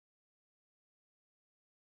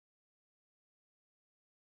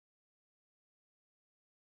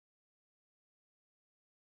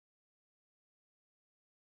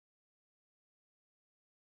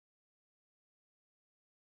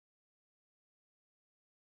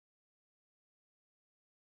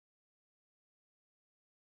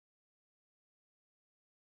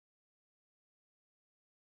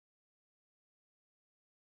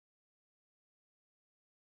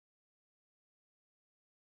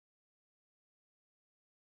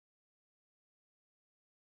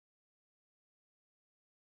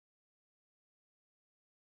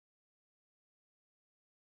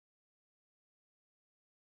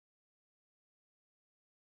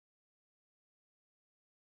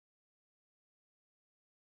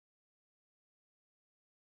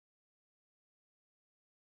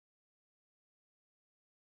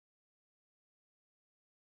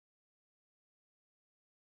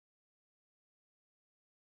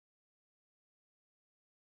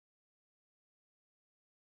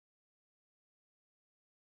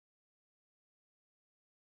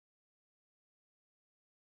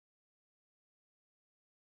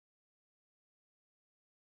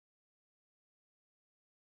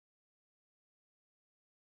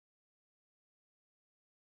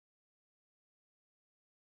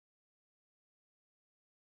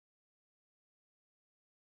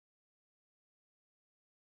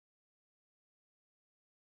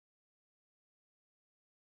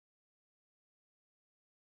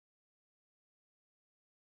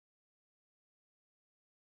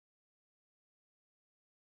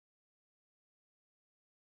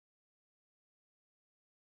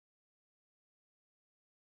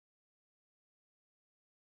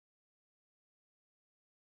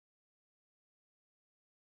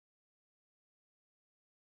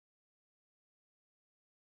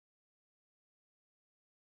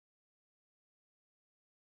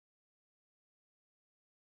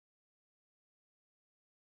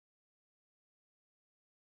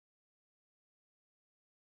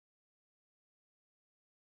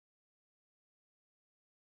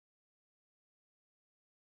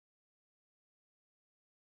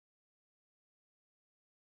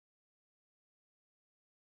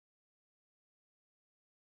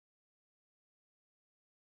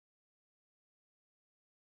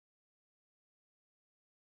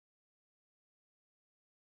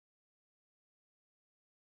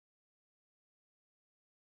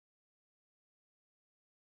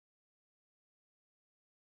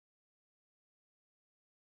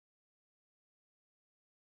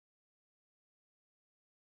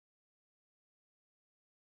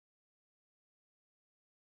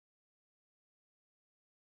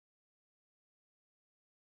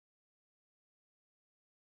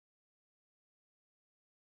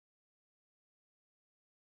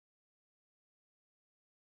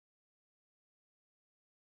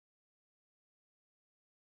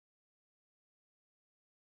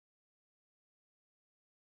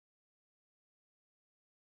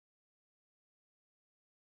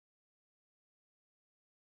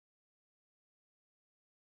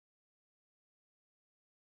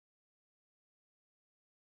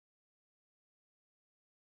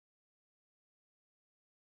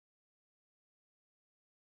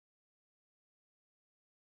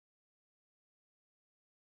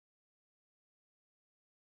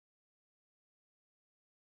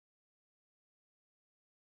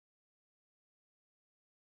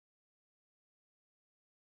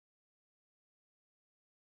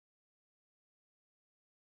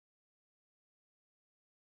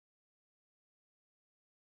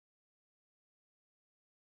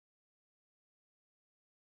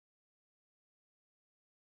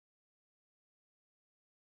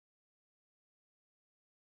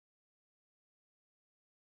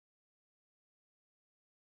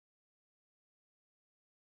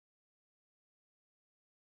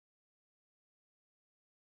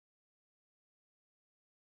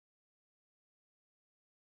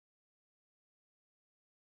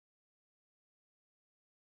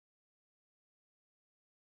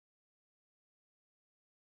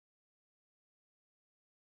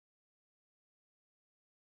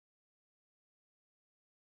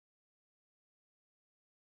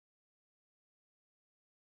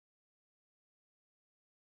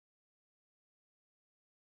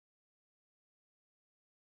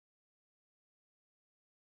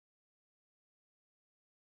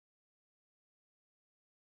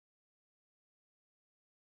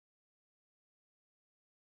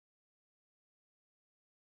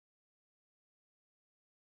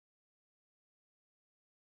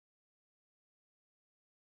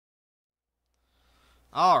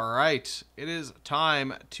Alright, it is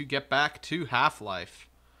time to get back to Half-Life.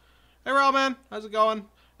 Hey Railman, how's it going?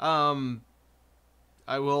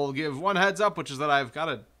 I will give one heads up, which is that I've got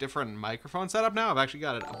a different microphone setup now. I've actually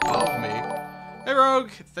got it above me. Hey Rogue,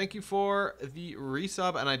 thank you for the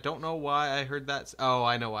resub, and I don't know why I heard that. Oh,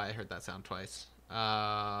 I know why I heard that sound twice.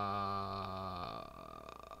 How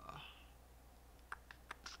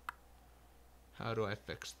do I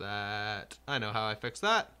fix that? I know how I fix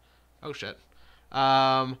that. Oh shit.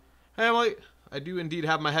 Hey Emily, I do indeed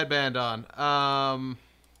have my headband on.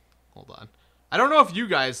 Hold on. I don't know if you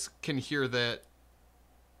guys can hear the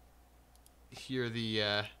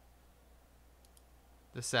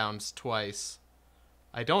sounds twice.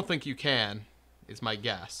 I don't think you can, is my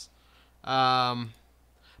guess. But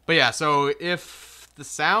yeah, so if the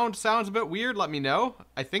sound sounds a bit weird, let me know.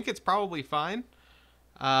 I think it's probably fine.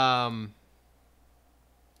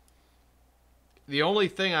 The only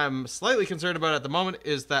thing I'm slightly concerned about at the moment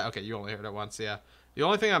is that... Okay, you only heard it once, yeah. The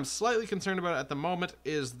only thing I'm slightly concerned about at the moment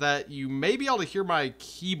is that you may be able to hear my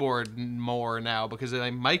keyboard more now because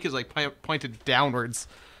my mic is like pointed downwards,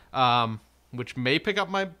 which may pick up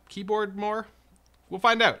my keyboard more. We'll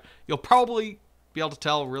find out. You'll probably be able to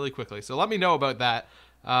tell really quickly, so let me know about that.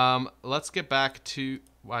 Let's get back to...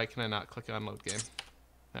 Why can I not click on load game?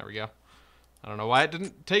 There we go. I don't know why it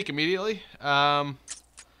didn't take immediately. All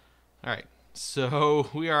right. So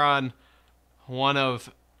we are on one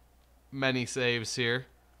of many saves here.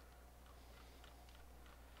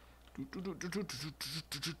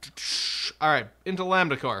 Alright, into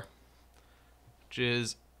Lambda Core, which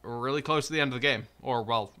is really close to the end of the game. Or,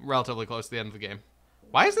 well, relatively close to the end of the game.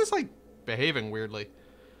 Why is this, like, behaving weirdly?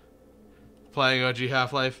 Playing OG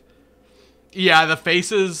Half-Life. Yeah, the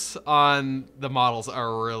faces on the models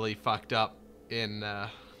are really fucked up in,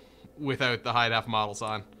 without the high-def models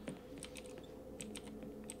on.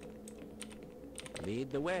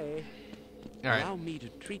 Lead the way. All right. Allow me to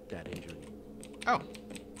treat that injury. Oh,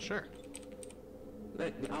 sure.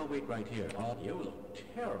 I'll wait right here. Oh, you look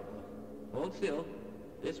terrible. Hold still.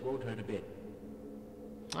 This won't hurt a bit.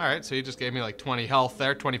 All right, so you just gave me like 20 health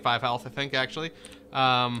there, 25 health, I think, actually.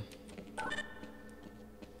 Hey,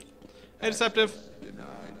 Deceptive.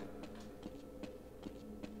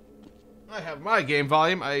 I have my game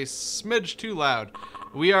volume a smidge too loud.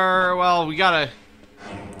 We are, well, we gotta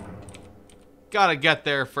get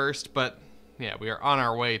there first, but yeah, we are on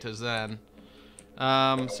our way to Zen.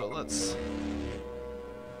 So that's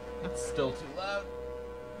still too loud.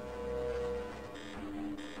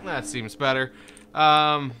 That seems better.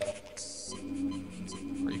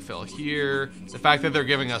 Refill here. The fact that they're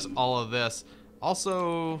giving us all of this.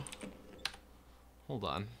 Also, hold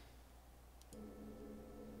on.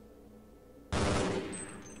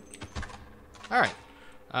 All right.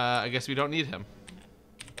 I guess we don't need him.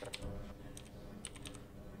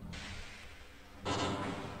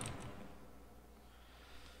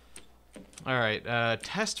 Alright,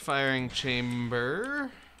 test firing chamber.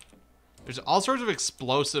 There's all sorts of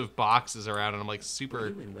explosive boxes around, and I'm like super... Are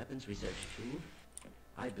you in weapons research too?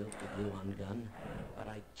 I built the gluon gun, but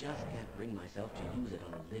I just can't bring myself to use it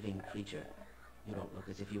on a living creature. You don't look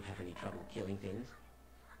as if you have any trouble killing things.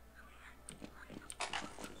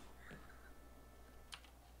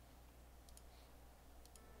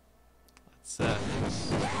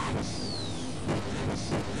 Let's,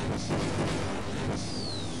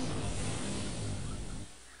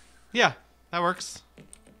 yeah, that works.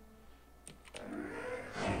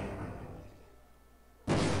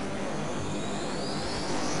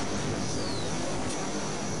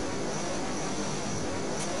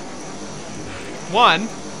 One,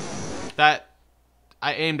 that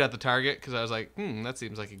I aimed at the target because I was like, that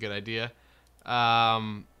seems like a good idea.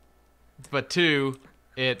 But two,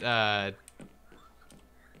 it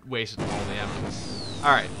wasted all the ammo.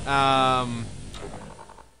 All right.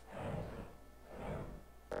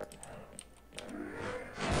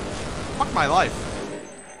 Fuck my life.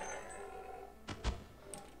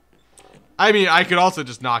 I mean, I could also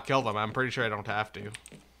just not kill them. I'm pretty sure I don't have to.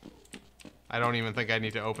 I don't even think I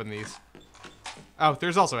need to open these. Oh,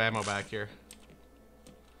 there's also ammo back here.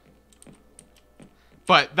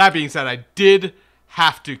 But that being said, I did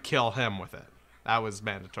have to kill him with it. That was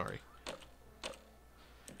mandatory.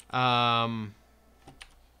 Let's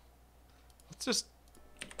just...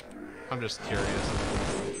 I'm just curious.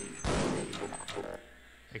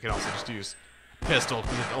 I could also just use pistol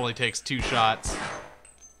because it only takes 2 shots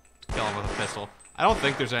to kill him with a pistol. I don't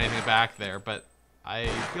think there's anything back there, but I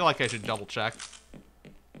feel like I should double check.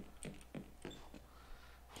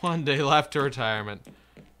 1 day left to retirement.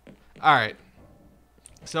 Alright.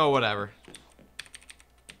 So, whatever.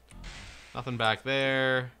 Nothing back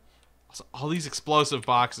there. Also, all these explosive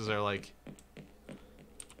boxes are like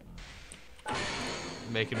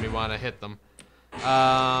making me want to hit them. Okay,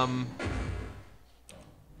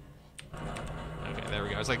 there we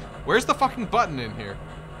go. I was like, where's the fucking button in here?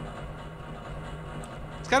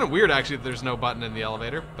 It's kind of weird, actually, that there's no button in the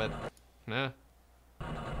elevator, but, nah.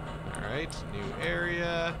 Alright, new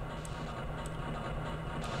area.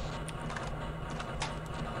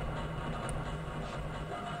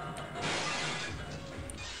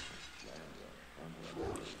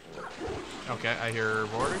 Okay, I hear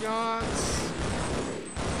Vortigons.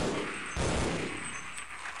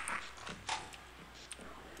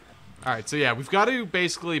 Alright, so yeah, we've got to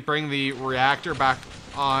basically bring the reactor back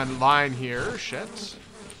online here. Shit.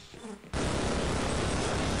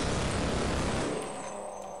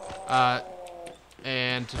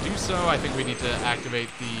 And to do so, I think we need to activate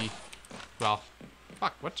the... Well,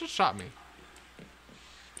 fuck, what just shot me?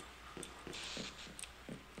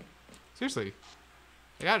 Seriously.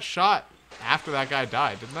 I got shot after that guy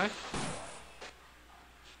died, didn't I?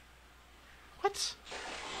 What?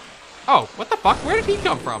 Oh, what the fuck? Where did he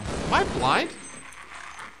come from? Am I blind?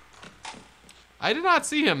 I did not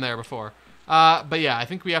see him there before. But yeah, I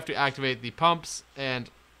think we have to activate the pumps and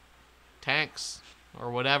tanks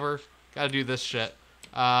or whatever. Gotta do this shit.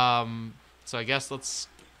 So I guess let's...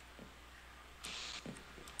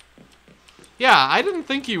 Yeah, I didn't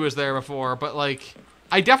think he was there before, but like...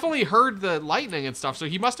 I definitely heard the lightning and stuff, so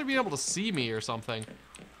he must have been able to see me or something.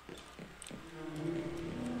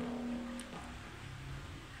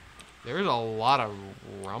 There's a lot of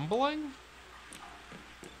rumbling.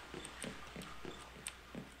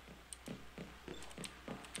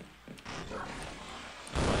 That's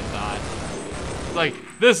what I thought. Like,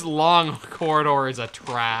 this long corridor is a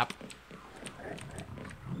trap.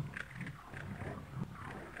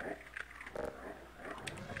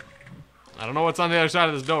 I don't know what's on the other side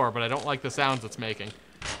of this door, but I don't like the sounds it's making.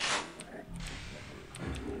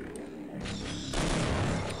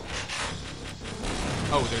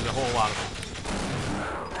 Oh, there's a whole lot of them.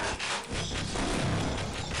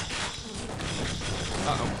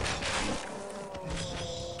 Uh-oh.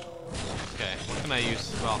 Okay, what can I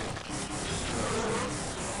use? Well...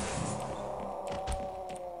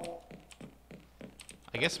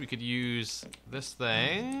 I guess we could use this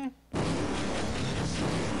thing.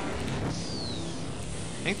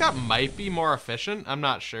 I think that might be more efficient. I'm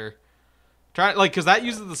not sure. Try like, cause that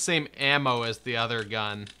uses the same ammo as the other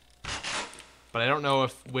gun, but I don't know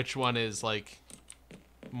if which one is like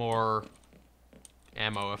more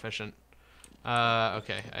ammo efficient.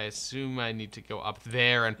 Okay, I assume I need to go up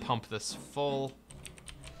there and pump this full.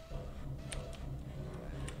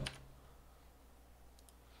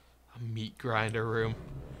 A meat grinder room.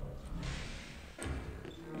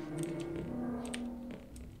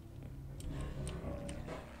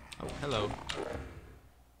 Oh, hello.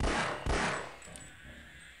 I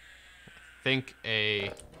think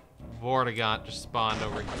a Vortigaunt just spawned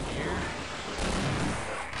over here.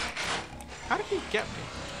 How did he get me?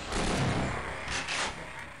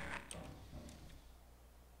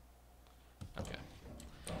 Okay.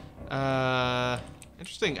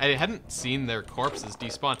 Interesting. I hadn't seen their corpses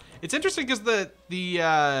despawn. It's interesting because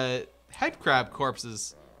the head crab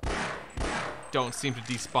corpses don't seem to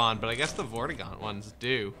despawn, but I guess the Vortigaunt ones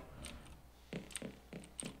do.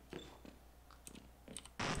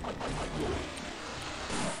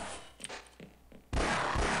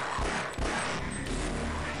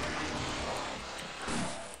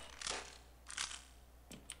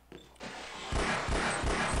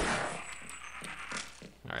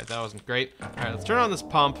 Alright, that wasn't great. Alright, let's turn on this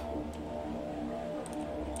pump.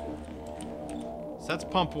 So that's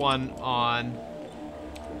pump 1 on.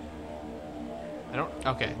 I don't,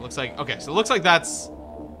 okay, looks like, okay, so it looks like that's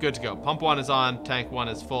good to go. Pump 1 is on, tank 1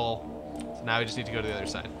 is full. So now we just need to go to the other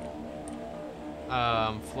side.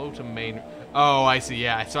 Flow to main, oh, I see,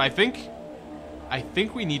 yeah. So I think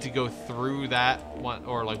we need to go through that one,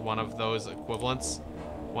 or like one of those equivalents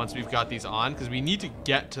once we've got these on, because we need to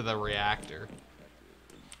get to the reactor.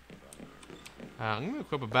 I'm going to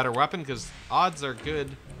equip a better weapon, because odds are good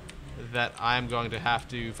that I'm going to have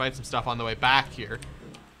to fight some stuff on the way back here.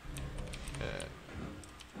 There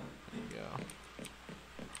you go.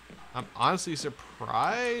 I'm honestly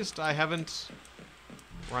surprised I haven't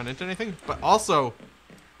run into anything, but also,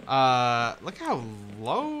 look how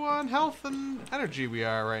low on health and energy we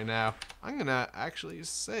are right now. I'm going to actually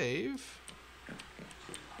save.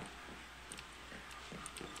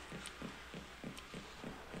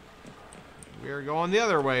 We are going the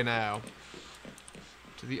other way now.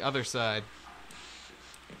 To the other side.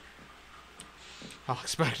 I'm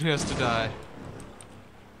expecting us to die.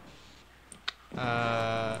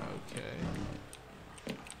 Okay.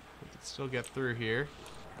 We can still get through here.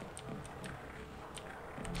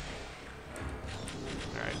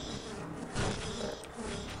 Alright.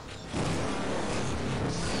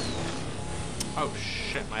 Oh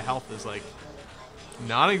shit, my health is like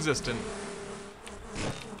non-existent.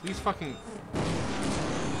 Please fucking...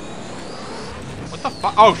 What the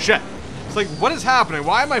fuck? Oh shit! It's like, what is happening?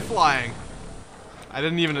 Why am I flying? I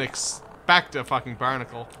didn't even expect a fucking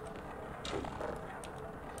barnacle.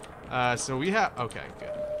 So we have... Okay, good.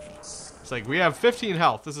 It's like, we have 15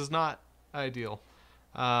 health. This is not ideal.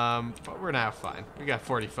 But we're now fine. We got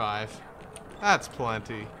 45. That's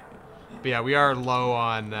plenty. But yeah, we are low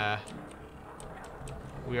on...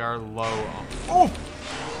 we are low on... Oh!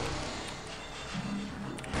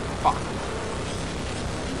 Fuck.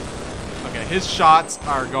 Okay, his shots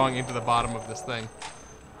are going into the bottom of this thing.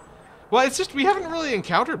 Well, it's just we haven't really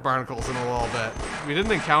encountered barnacles in a little bit. We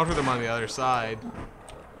didn't encounter them on the other side.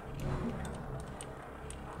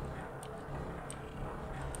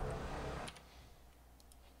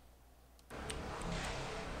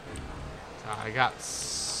 God, I got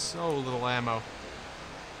so little ammo.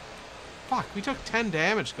 Fuck, we took 10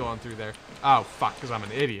 damage going through there. Oh, fuck, because I'm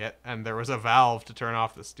an idiot, and there was a valve to turn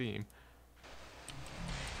off the steam.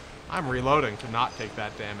 I'm reloading to not take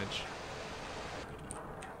that damage.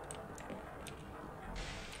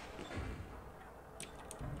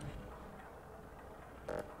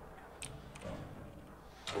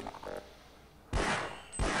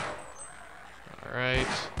 Alright.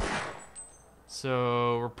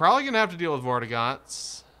 So, we're probably going to have to deal with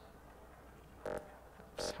Vortigaunts.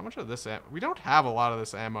 How much of this ammo? We don't have a lot of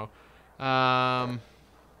this ammo. Okay.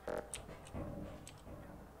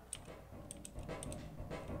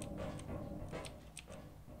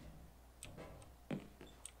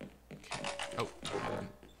 Oh, I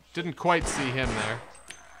didn't quite see him there.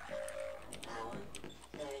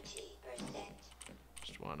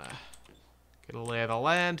 Just want to get a lay of the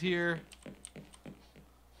land here.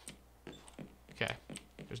 Okay.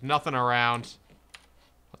 There's nothing around.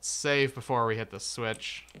 Let's save before we hit the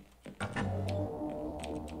switch. So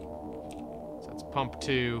that's pump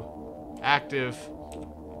 2 active.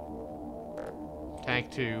 Tank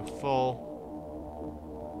 2 full.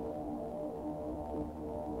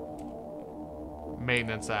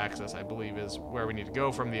 Maintenance access, I believe, is where we need to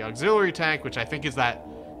go from the auxiliary tank, which I think is that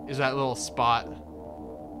little spot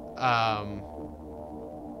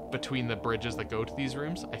between the bridges that go to these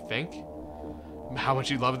rooms, I think. How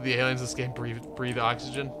much you love the aliens in this game breathe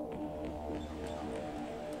oxygen.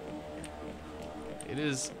 It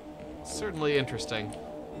is certainly interesting.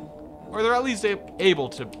 Or they're at least able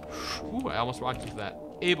to... Ooh, I almost walked into that.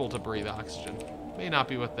 Able to breathe oxygen. May not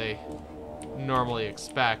be what they normally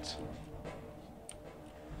expect.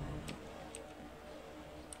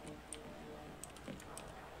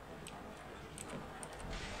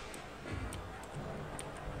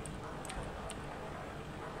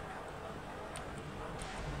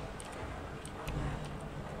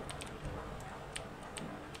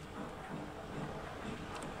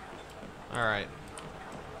 Alright.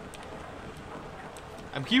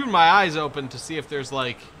 I'm keeping my eyes open to see if there's,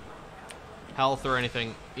 like, health or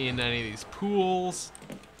anything in any of these pools.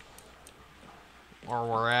 Or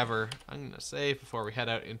wherever. I'm gonna save before we head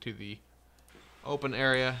out into the open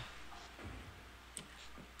area.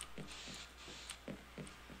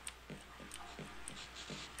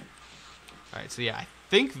 Alright, so yeah, I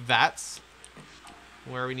think that's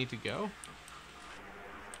where we need to go.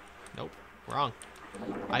 Nope, wrong.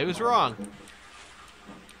 I was wrong.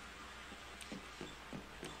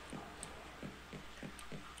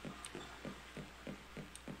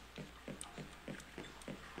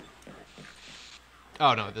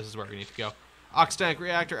 Oh no, this is where we need to go. Ox tank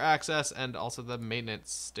reactor access and also the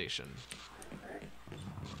maintenance station.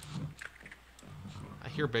 I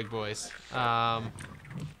hear big boys. I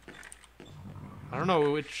don't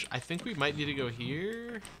know which. I think we might need to go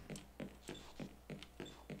here.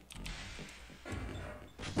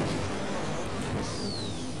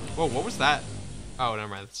 Whoa, what was that? Oh, never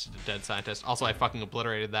mind. It's a dead scientist. Also, I fucking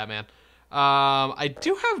obliterated that man. I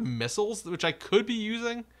do have missiles, which I could be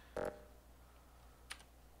using.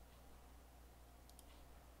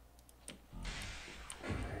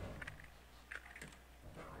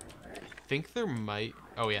 I think there might...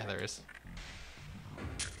 Oh, yeah, there is.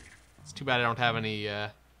 It's too bad I don't have any,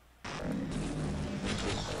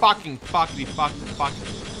 fucking fuckity fuck.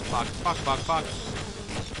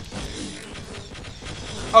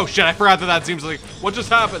 Oh shit, I forgot that seems like... What just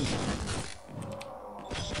happened?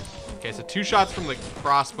 Okay, so 2 shots from the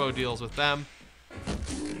crossbow deals with them.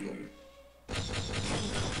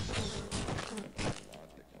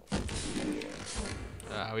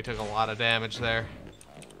 Wow, we took a lot of damage there.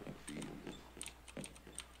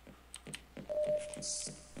 A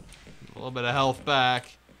little bit of health back.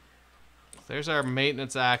 There's our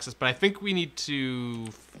maintenance axis, but I think we need to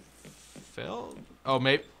fill? Oh,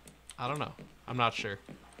 maybe. I don't know. I'm not sure.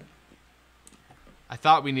 I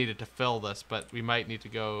thought we needed to fill this, but we might need to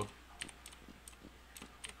go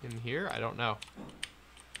in here. I don't know.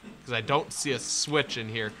 Because I don't see a switch in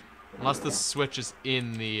here. Unless the switch is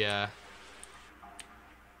in the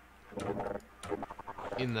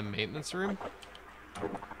maintenance room.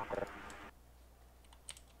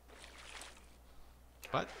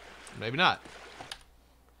 But maybe not.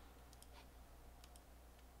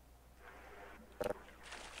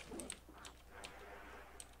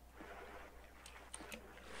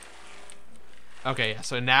 Okay,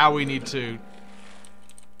 so now we need to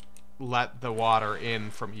let the water in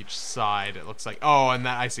from each side. It looks like, oh, and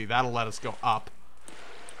that, I see, that'll let us go up.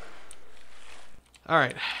 All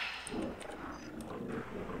right.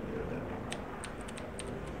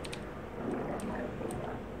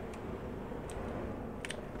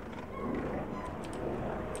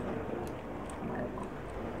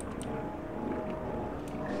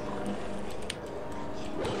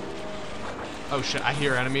 Oh shit, I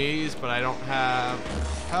hear enemies, but I don't have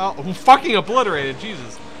hell. Oh, fucking obliterated,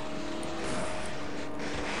 Jesus.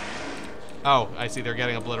 Oh, I see, they're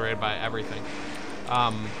getting obliterated by everything.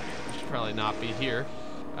 I should probably not be here.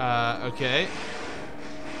 Okay.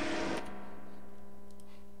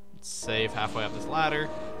 Let's save halfway up this ladder.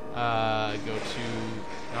 Go to...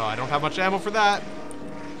 Oh, I don't have much ammo for that.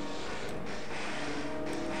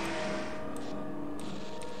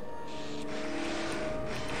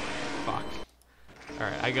 Fuck.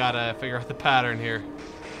 Alright, I gotta figure out the pattern here.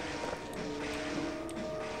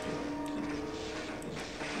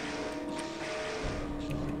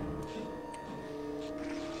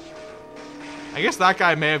 I guess that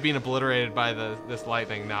guy may have been obliterated by this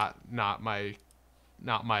lightning, not my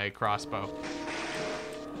crossbow.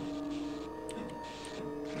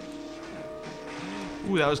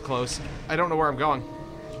 Ooh, that was close. I don't know where I'm going.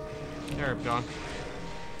 There I'm going.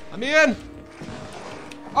 Let me in!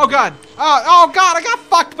 Oh god! Oh god! I got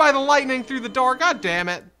fucked by the lightning through the door. God damn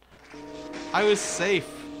it! I was safe.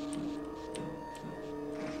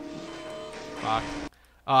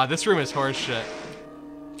 Fuck. This room is horseshit.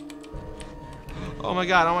 Oh my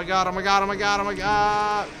god! Oh my god! Oh my god! Oh my god! Oh my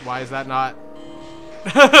god! Why is that not?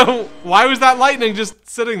 Why was that lightning just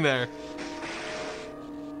sitting there?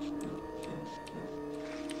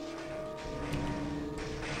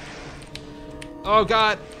 Oh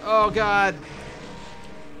god! Oh god!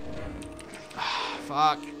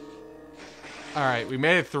 Fuck. Alright, we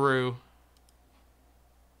made it through.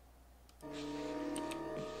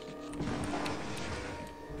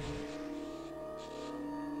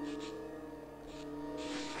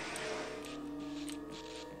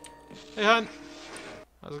 Hey, hun.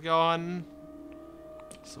 How's it going?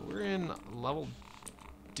 So we're in level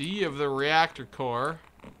D of the reactor core.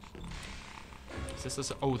 Is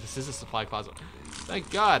this oh, this is a supply closet. Thank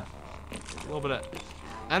God. A little bit of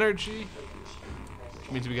energy.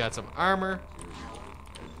 Which means we got some armor.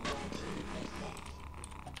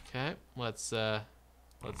 Okay, let's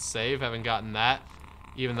save. Haven't gotten that,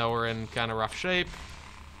 even though we're in kind of rough shape.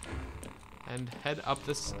 And head up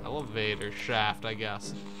this elevator shaft, I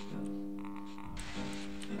guess.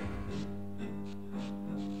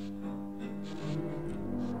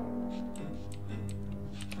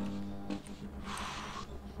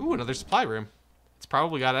 Ooh, another supply room. It's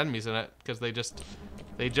probably got enemies in it because they just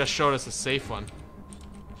showed us a safe one.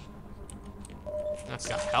 That's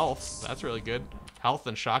got health. That's really good. Health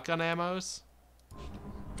and shotgun ammos.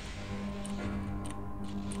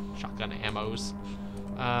 Shotgun ammos.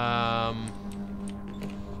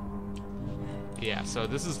 Yeah, so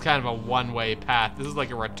this is kind of a one-way path. This is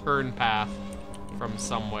like a return path from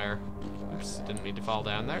somewhere. Oops, didn't mean to fall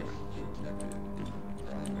down there.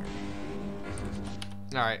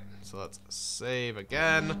 Alright, so let's save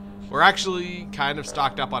again. We're actually kind of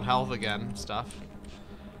stocked up on health again, stuff.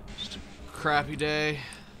 Just a crappy day.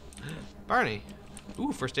 Barney.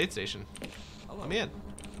 Ooh, first aid station. Let me in.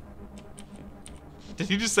 Did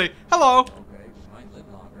he just say, hello? Okay, we might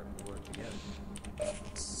live longer if we work together.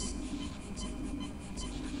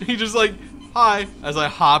 He just like, hi, as I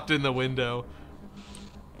hopped in the window.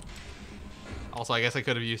 Also, I guess I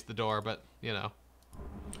could have used the door, but, you know.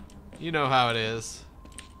 You know how it is.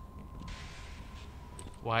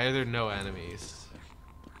 Why are there no enemies?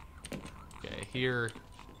 Okay, here.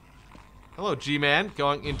 Hello, G-Man.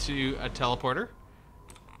 Going into a teleporter.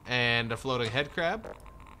 And a floating head crab.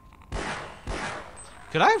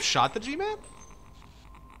 Could I have shot the G-Man?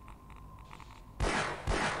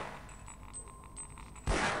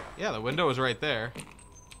 Yeah, the window was right there.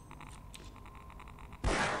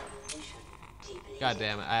 God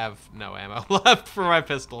damn it, I have no ammo left for my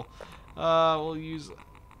pistol. We'll use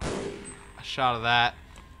a shot of that.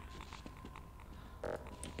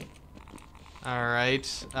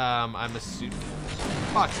 Alright, I'm assuming...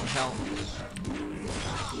 Fucking hell.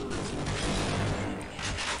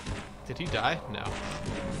 Did he die? No.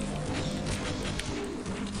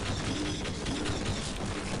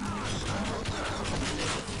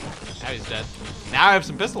 Now he's dead. Now I have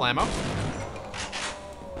some pistol ammo.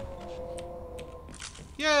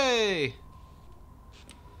 Yay!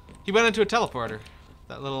 He went into a teleporter.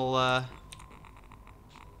 That little,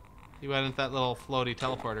 he went into that little floaty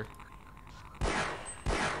teleporter.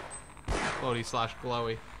 Floaty slash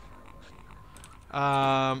glowy.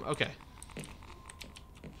 Okay.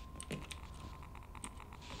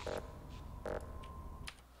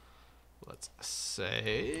 Let's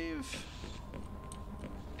save.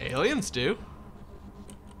 Aliens do.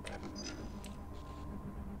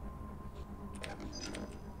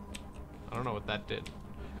 I don't know what that did.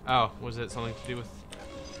 Oh, was it something to do with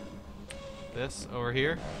this over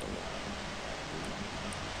here?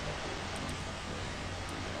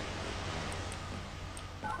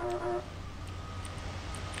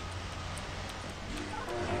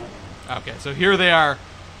 Okay, so here they are.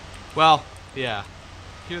 Well, yeah.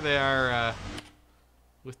 Here they are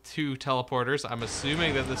with two teleporters. I'm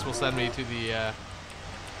assuming that this will send me to the...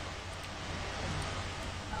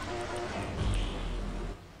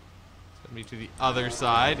 send me to the other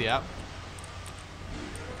side, yep.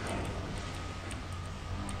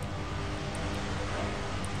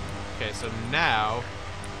 Okay, so now...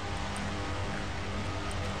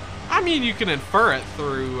 I mean, you can infer it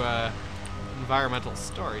through environmental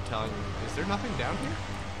storytelling. Is there nothing down here?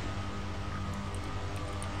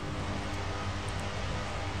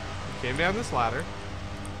 We came down this ladder.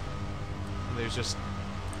 And there's just...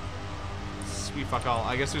 sweet fuck all.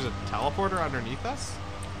 I guess there's a teleporter underneath us?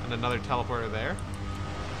 And another teleporter there?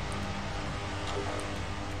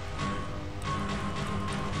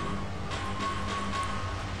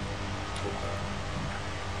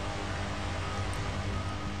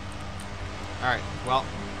 Alright, well...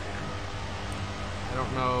 I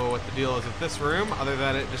don't know what the deal is with this room, other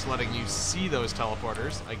than it just letting you see those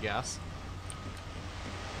teleporters, I guess.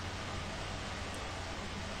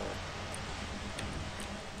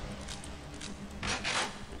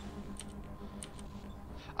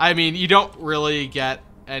 I mean, you don't really get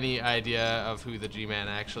any idea of who the G-Man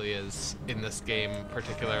actually is in this game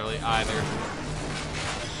particularly either.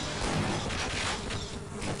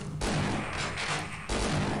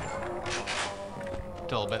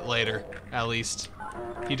 Till a bit later, at least.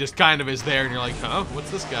 He just kind of is there and you're like, huh, what's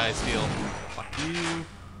this guy's deal? Fuck you.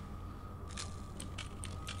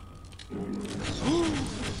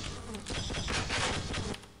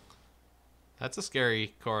 That's a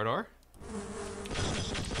scary corridor.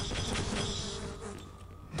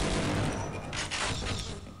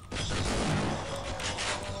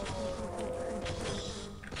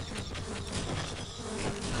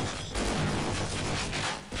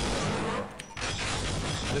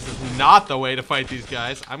 This is not the way to fight these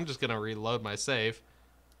guys. I'm just gonna reload my save.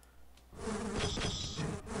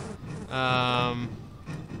 Okay,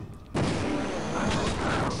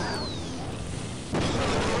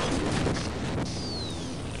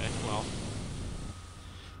 well.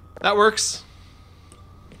 That works.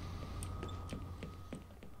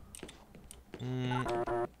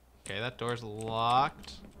 Okay, that door's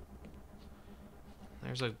locked.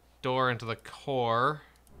 There's a door into the core.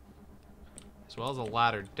 As well as a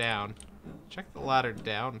ladder down. Check the ladder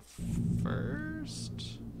down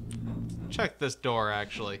first. Check this door,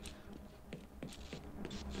 actually.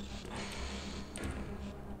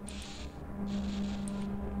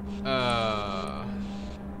 So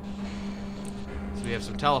we have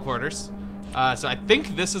some teleporters. So I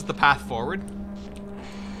think this is the path forward.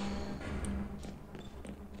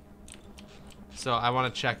 So I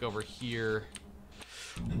want to check over here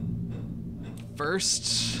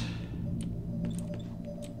first.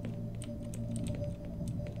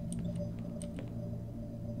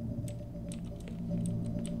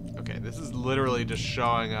 This is literally just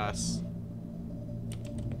showing us.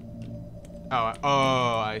 Oh,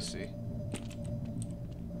 I see.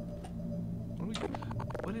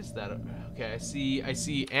 What is that? Okay, I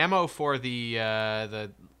see ammo for the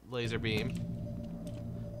laser beam.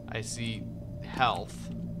 I see health.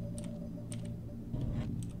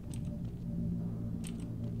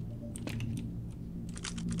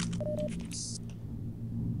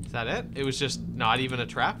 Is that it? It was just not even a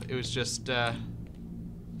trap. It was just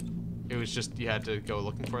you had to go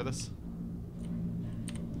looking for this.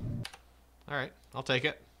 Alright, I'll take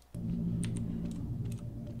it.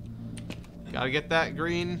 Gotta get that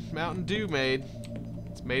green Mountain Dew made.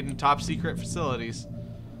 It's made in top secret facilities.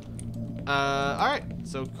 Alright,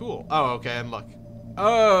 so cool. Oh, okay, and look.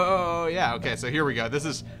 Oh, yeah, okay, so here we go. This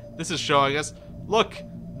is showing us, look,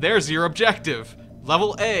 there's your objective.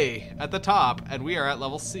 Level A at the top, and we are at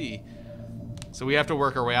level C. So we have to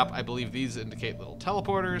work our way up. I believe these indicate little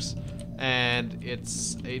teleporters, and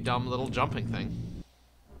it's a dumb little jumping thing.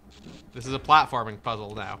 This is a platforming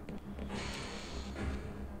puzzle now.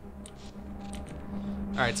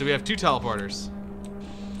 Alright, so we have 2 teleporters.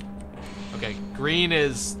 Okay, green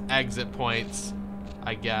is exit points,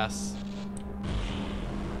 I guess.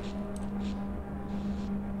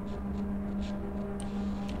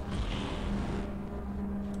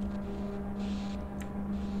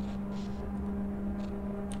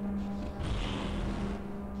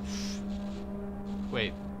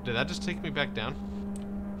 Wait, did that just take me back down?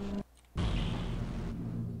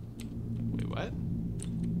 Wait, what?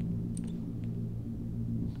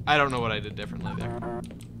 I don't know what I did differently there.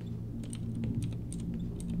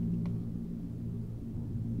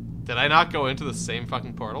 Did I not go into the same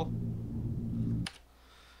fucking portal?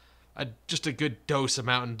 Just a good dose of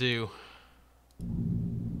Mountain Dew.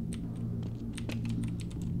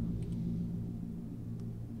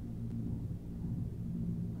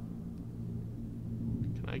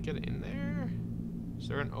 Can I get in there? Is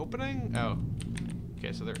there an opening? Oh.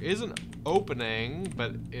 Okay, so there is an opening,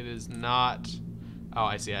 but it is not... Oh,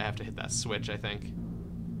 I see. I have to hit that switch, I think.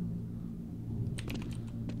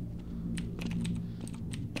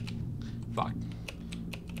 Fuck.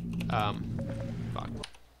 Fuck.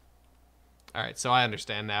 Alright, so I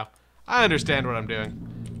understand now. I understand what I'm doing.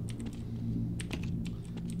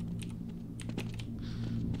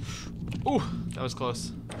 Ooh, that was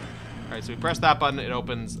close. Alright, so we press that button, it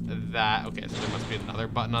opens that. Okay, so there must be another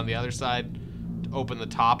button on the other side to open the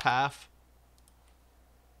top half.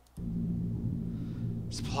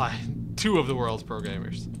 Supply 2 of the world's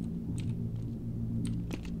programmers.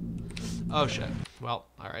 Oh shit. Well,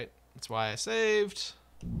 alright. That's why I saved. So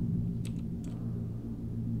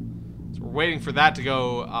we're waiting for that to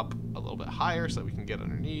go up a little bit higher so that we can get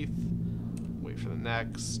underneath. Wait for the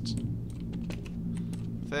next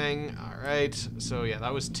thing. Alright. So yeah,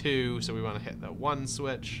 that was 2. So we want to hit the 1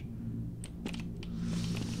 switch.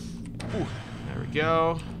 Ooh, there we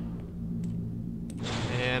go.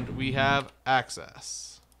 And we have access.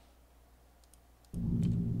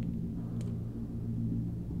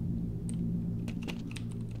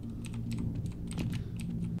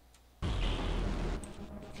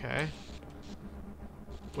 Okay.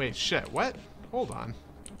 Wait, shit, what? Hold on.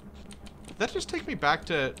 Did that just take me back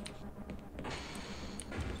to...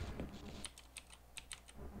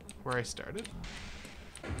 where I started?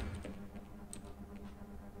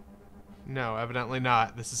 No, evidently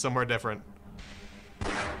not. This is somewhere different.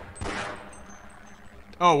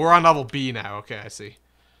 Oh, we're on level B now. Okay, I see.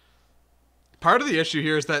 Part of the issue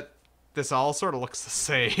here is that this all sort of looks the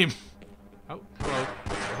same. Oh, hello.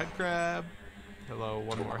 Extra head crab. Hello,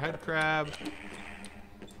 one more head crab.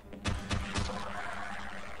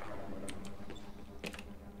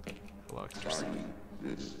 Hello, extra. Sorry,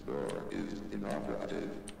 this door is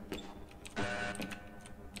inoperative.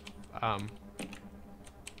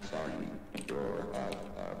 Sorry, door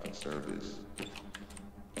out of service.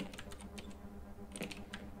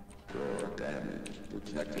 Door damage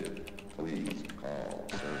detected. Please call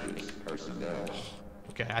service personnel.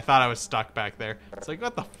 Okay, I thought I was stuck back there. It's like,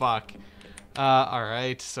 what the fuck?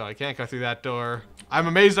 Alright, so I can't go through that door. I'm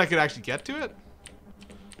amazed I could actually get to it.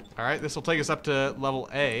 Alright, this will take us up to level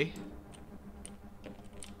A.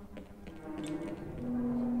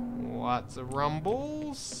 Lots of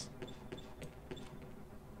rumbles.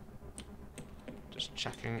 Just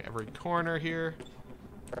checking every corner here.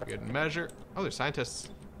 Good measure. Oh, there's scientists.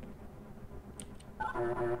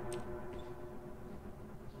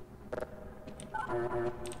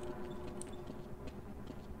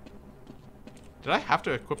 Did I have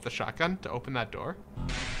to equip the shotgun to open that door?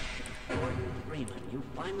 Gordon Freeman, you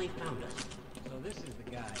finally found us. So this is the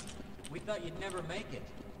guy. We thought you'd never make it.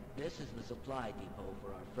 This is the supply depot for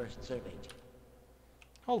our first survey.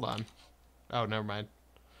 Hold on. Oh, never mind.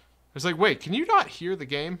 I was like, wait, can you not hear the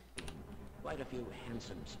game? Quite a few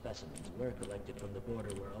handsome specimens were collected from the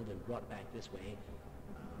border world and brought back this way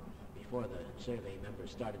before the survey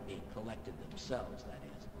members started being collected themselves, that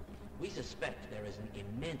is. We suspect there is an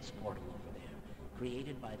immense portal over there,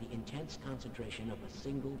 created by the intense concentration of a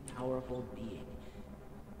single powerful being.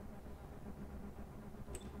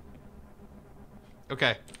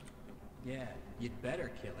 Okay. Yeah, you'd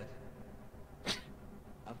better kill it.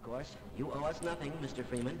 Of course. course. You owe us nothing, Mr.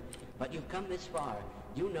 Freeman. But you've come this far.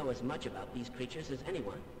 You know as much about these creatures as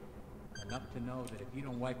anyone. Enough to know that if you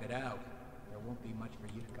don't wipe it out, there won't be much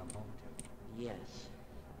for you to come home to. Yes.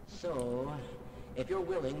 So, if you're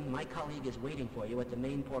willing, my colleague is waiting for you at the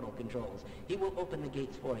main portal controls. He will open the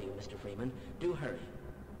gates for you, Mr. Freeman. Do hurry.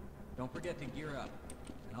 Don't forget to gear up,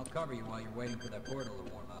 and I'll cover you while you're waiting for that portal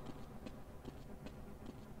to warm up.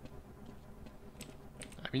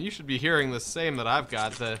 I mean, you should be hearing the same that I've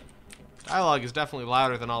got. The dialogue is definitely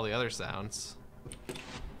louder than all the other sounds.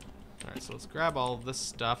 Alright, so let's grab all of this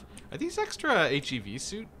stuff. Are these extra HEV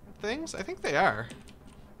suit things? I think they are.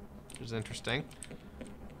 Which is interesting.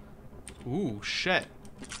 Ooh, shit.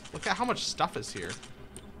 Look at how much stuff is here.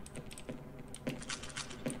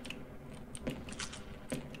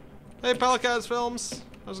 Hey, Pelicans Films.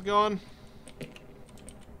 How's it going?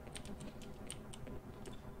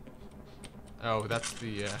 Oh, that's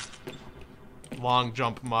the long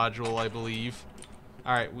jump module, I believe.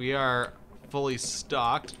 Alright, we are fully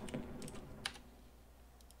stocked.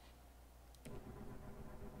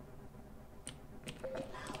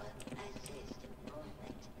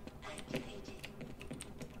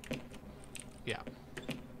 Yeah.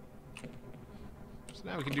 So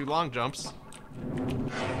now we can do long jumps.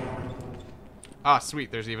 Ah,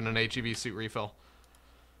 sweet. There's even an HEV suit refill.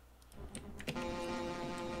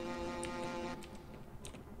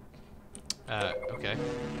 Okay.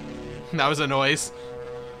 That was a noise.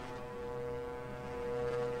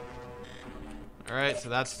 Alright, so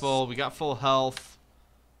that's full. We got full health.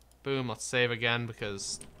 Boom, let's save again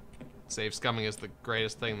because save scumming is the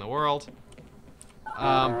greatest thing in the world.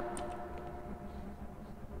 But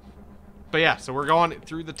yeah, so we're going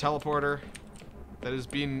through the teleporter that is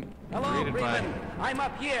being created by... Freeman. I'm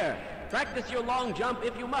up here. Practice your long jump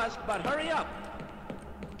if you must, but hurry up.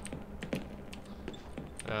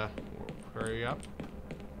 Hurry up.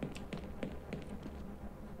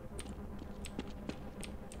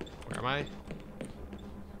 Where am I?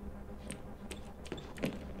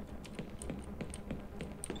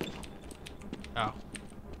 Oh.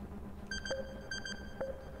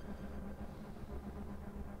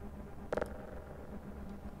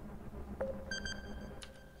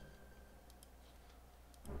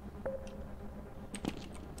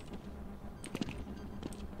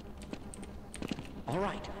 All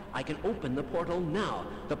right, I can open the portal now.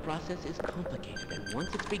 The process is complicated, and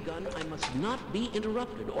once it's begun, I must not be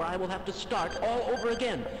interrupted, or I will have to start all over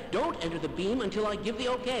again. Don't enter the beam until I give the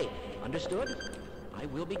okay. Understood? I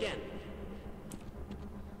will begin.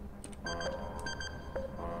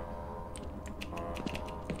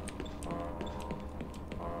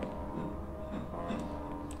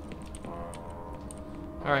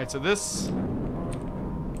 All right, so this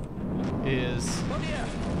is... Oh dear!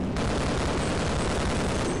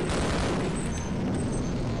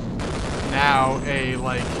 now a,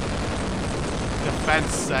 like, defense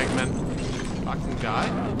segment. Fucking die.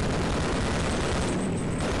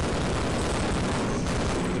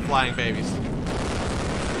 The flying babies.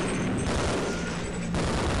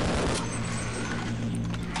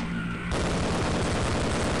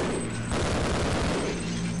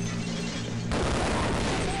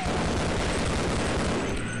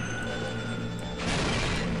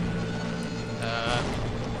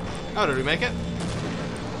 Oh, did we make it?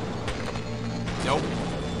 Nope.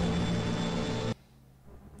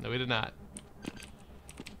 No, we did not.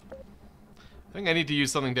 I think I need to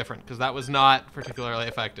use something different, because that was not particularly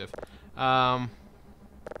effective. Let's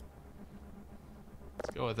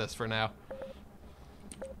go with this for now.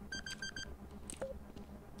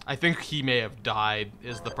 I think he may have died,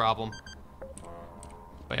 is the problem.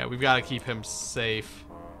 But yeah, we've got to keep him safe.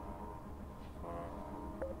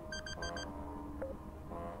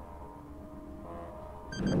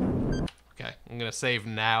 Okay, I'm gonna save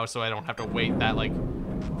now so I don't have to wait that, like,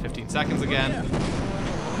 15 seconds again.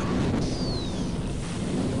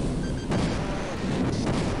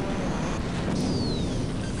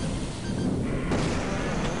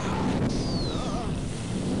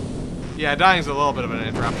 Yeah, dying's a little bit of an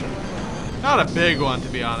interruption. Not a big one, to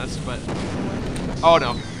be honest, but... Oh,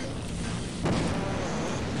 no.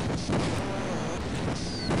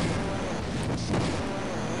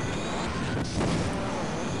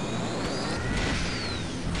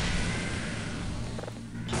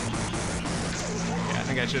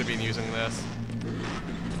 I think I should have been using this.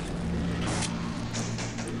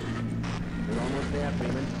 You're almost there,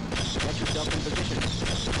 Freeman. Get yourself in position.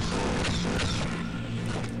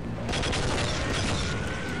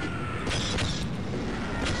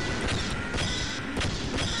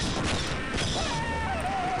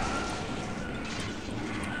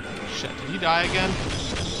 Shit, did he die again?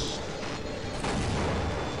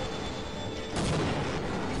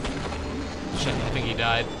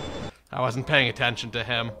 died. I wasn't paying attention to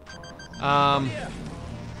him.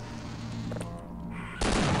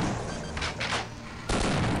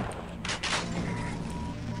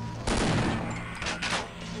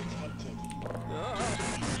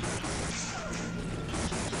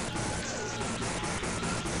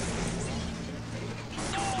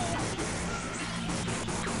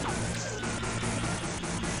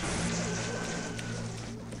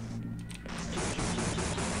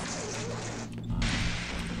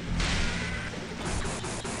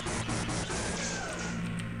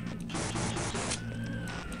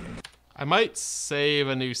 I might save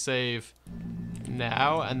a new save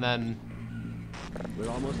now, and then... We're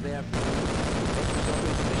almost there.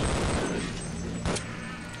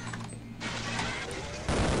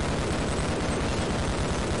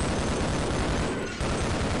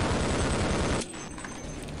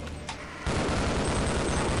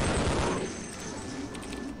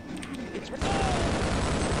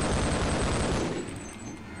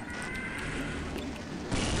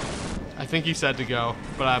 I think he said to go,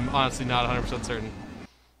 but I'm honestly not 100% certain.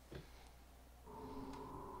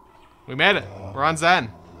 We made it. We're on Zen.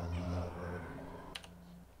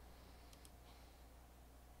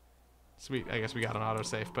 Sweet. I guess we got an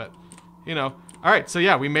autosave, but, you know. Alright, so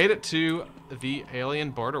yeah, we made it to the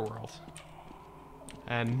alien border world.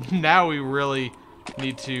 And now we really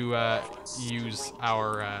need to use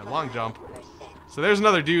our long jump. So there's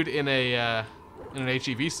another dude in an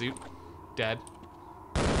HEV suit. Dead.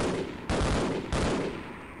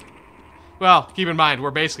 Well, keep in mind, we're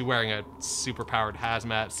basically wearing a super-powered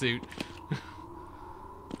hazmat suit.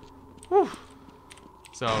 Whew.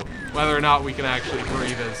 So, whether or not we can actually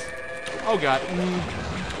breathe is... Oh, God.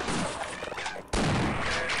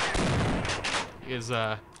 Is,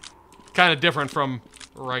 kind of different from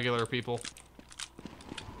regular people.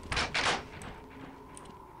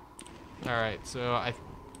 Alright, so I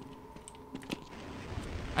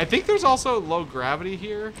think there's also low gravity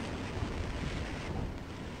here.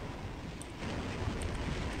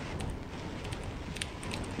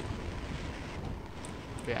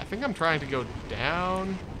 Yeah, I think I'm trying to go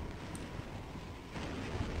down.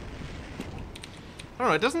 I don't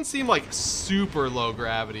know, it doesn't seem like super low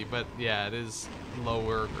gravity, but yeah, it is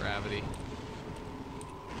lower gravity.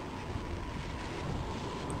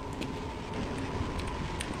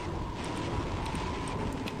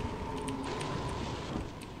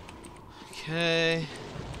 Okay.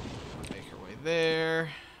 Make our way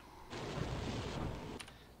there.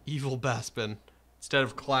 Evil Bespin. Instead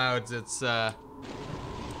of clouds, it's,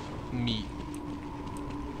 meat.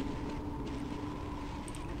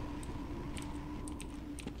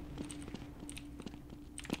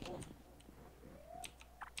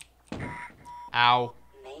 Ow.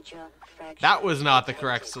 That was not the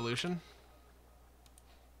correct solution.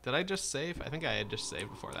 Did I just save? I think I had just saved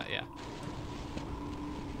before that, yeah.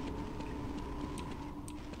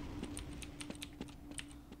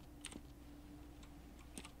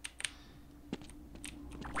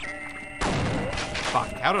 Fuck,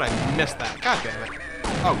 how did I miss that? God damn it.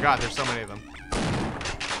 Oh god, there's so many of them.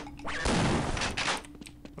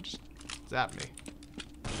 What just zapped me?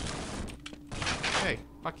 Hey,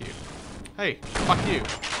 fuck you. Hey, fuck you.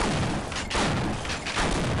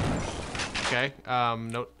 Okay,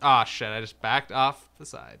 no. Ah, shit, I just backed off the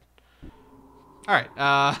side. Alright,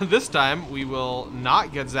 this time we will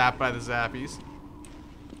not get zapped by the zappies.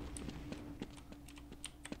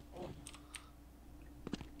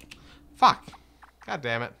 Fuck. God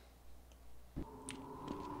damn it.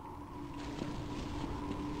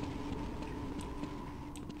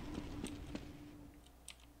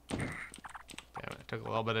 Damn it, I took a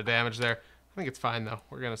little bit of damage there. I think it's fine though.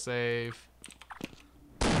 We're gonna save.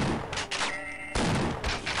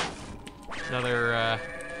 Another,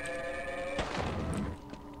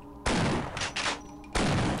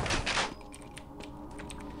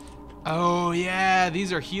 Oh yeah,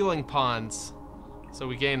 these are healing ponds. So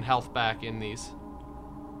we gain health back in these.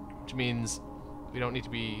 Which means we don't need to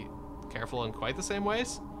be careful in quite the same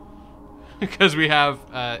ways. Because we have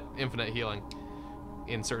infinite healing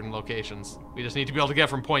in certain locations. We just need to be able to get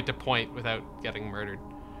from point to point without getting murdered.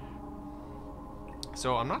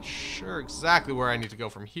 So I'm not sure exactly where I need to go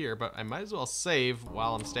from here, but I might as well save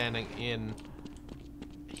while I'm standing in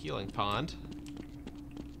a healing pond.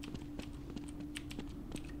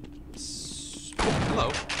 Oh,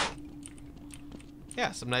 hello.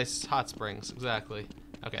 Yeah, some nice hot springs, exactly.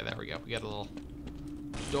 Okay, there we go. We got a little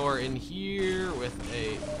door in here with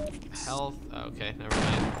a health. Okay, never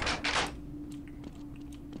mind.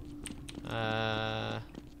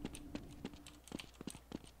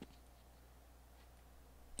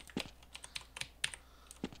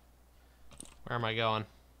 Where am I going?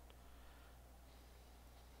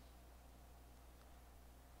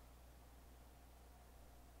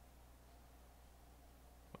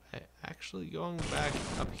 Am I actually going back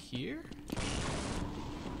up here?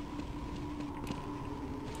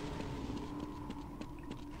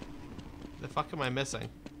 The fuck am I missing?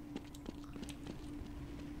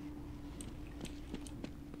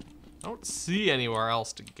 I don't see anywhere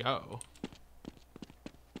else to go.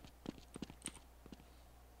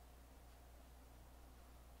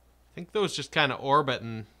 I think those just kind of orbit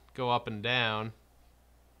and go up and down.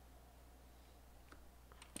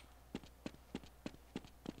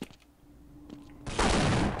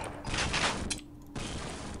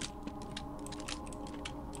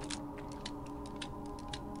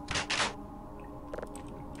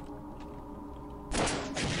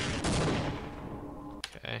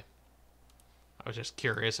 Okay. I was just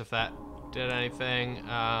curious if that did anything.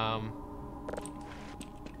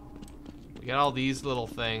 We got all these little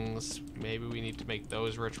things. Maybe we need to make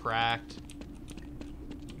those retract.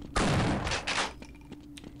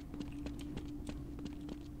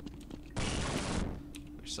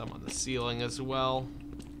 There's some on the ceiling as well.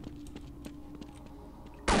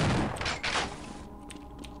 Oh,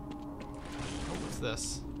 what's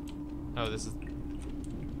this? Oh, this is...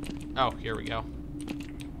 Oh, here we go.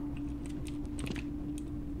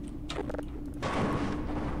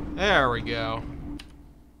 There we go.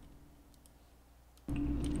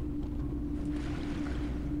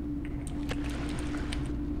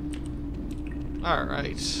 All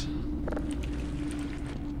right.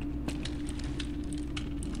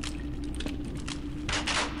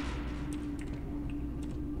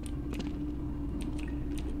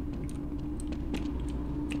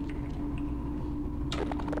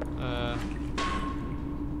 Oh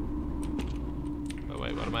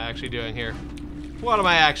wait, what am I actually doing here? What am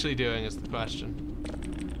I actually doing is the question.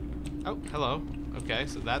 Oh, hello. Okay,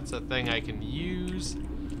 so that's a thing I can use.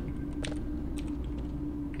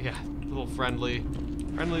 Yeah, little friendly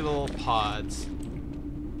little pods.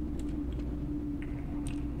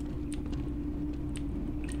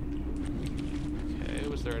 Okay,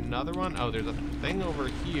 was there another one? Oh, there's a thing over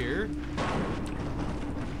here.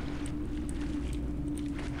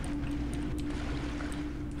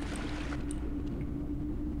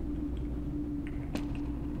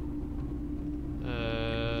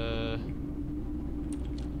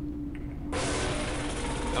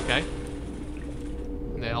 Okay.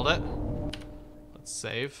 Nailed it. Let's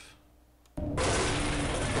save.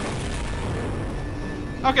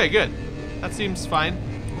 Okay, good. That seems fine.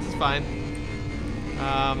 This is fine.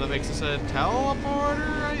 That makes us a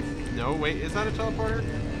teleporter? No, wait, is that a teleporter?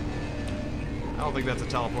 I don't think that's a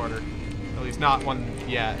teleporter. At least not one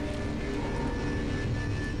yet.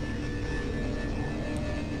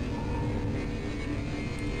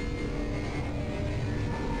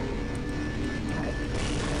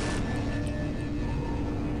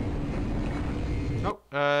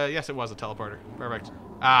 Yes, it was a teleporter. Perfect.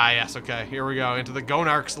 Ah, yes, okay. Here we go, into the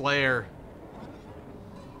Gonarch's lair.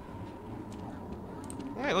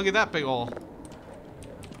 Alright, look at that big ol'...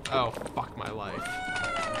 Oh, fuck my life.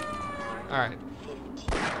 Alright.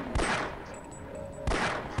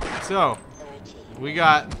 So, we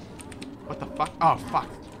got... What the fuck? Oh, fuck.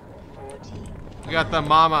 We got the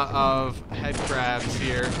mama of head crabs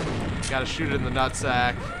here. Gotta shoot it in the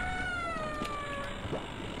nutsack.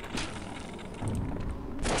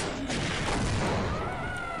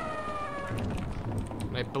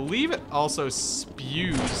 I believe it also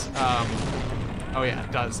spews. Oh yeah,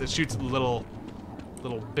 it does. It shoots little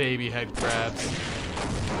baby head crabs.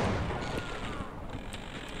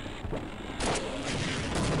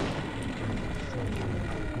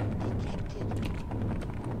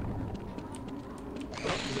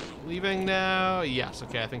 Is it leaving now? Yes.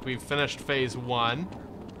 Okay, I think we've finished phase 1.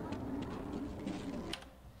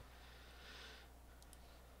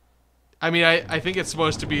 I mean, I think it's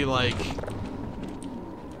supposed to be like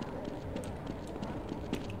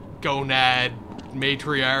gonad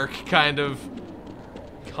matriarch kind of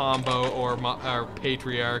combo, or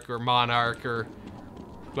patriarch or monarch, or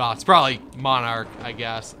well, it's probably monarch, I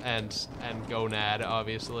guess, and gonad,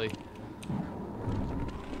 obviously.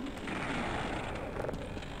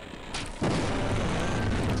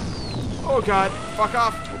 Oh god, fuck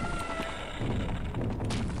off.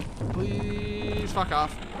 Please fuck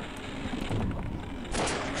off.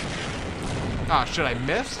 Ah, shit, I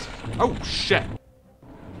missed? Oh shit.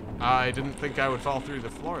 I didn't think I would fall through the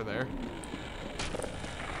floor there.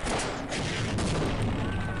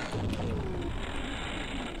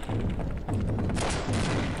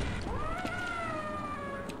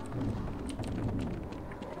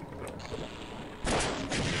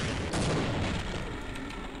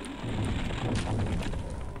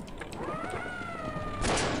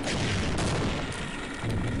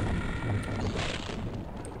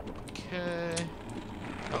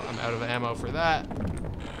 ammo for that.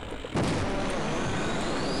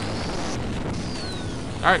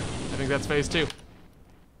 Alright, I think that's phase 2.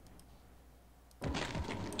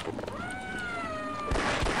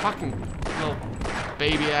 Fucking little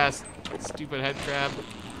baby-ass, stupid head crab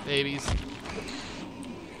babies.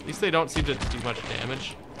 At least they don't seem to do much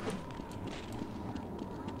damage.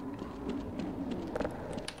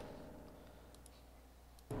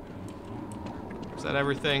 Is that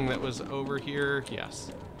everything that was over here?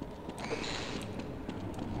 Yes.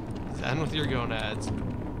 Zen with your gonads.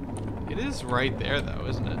 It is right there, though,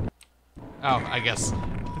 isn't it? Oh, I guess.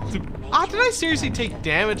 Ah, did I seriously take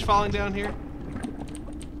damage falling down here?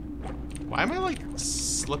 Why am I, like,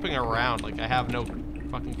 slipping around like I have no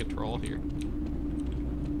fucking control here?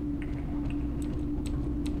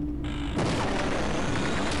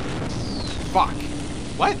 Fuck.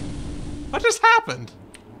 What? What just happened?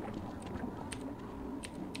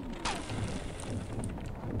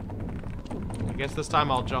 I guess this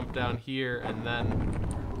time I'll jump down here and then...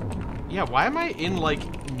 Yeah, why am I in, like,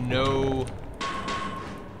 no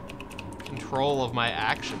control of my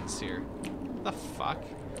actions here? What the fuck?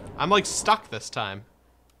 I'm, like, stuck this time.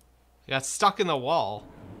 I got stuck in the wall.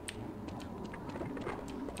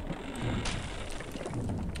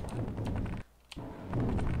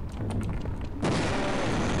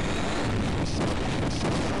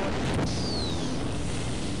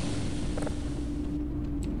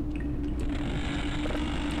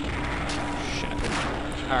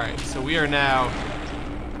 Alright, so we are now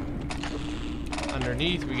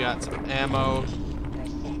underneath. We got some ammo.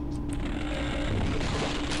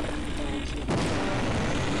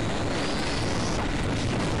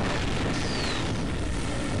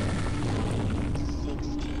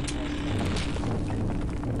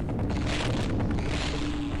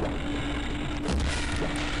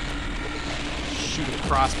 Shoot a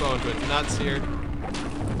crossbow into its nuts here.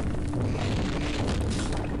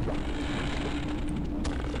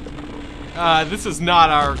 This is not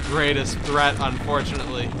our greatest threat,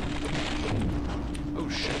 unfortunately. Oh,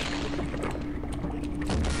 shit.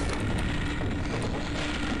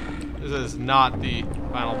 This is not the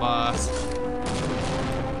final boss.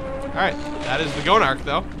 Alright, that is the Gonarch,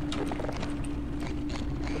 though.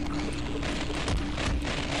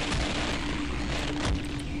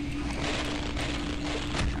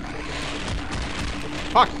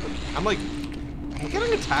 Fuck! I'm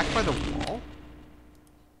getting attacked by the wall?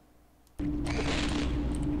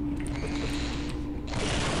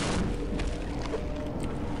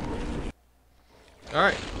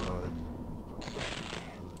 Alright.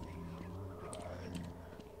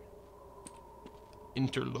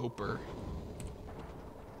 Interloper.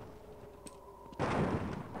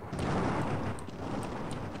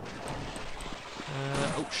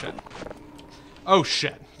 Oh shit. Oh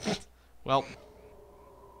shit. Well.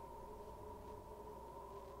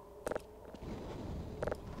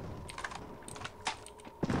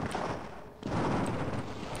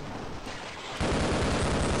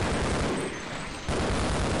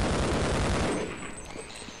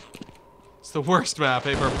 It's the worst map,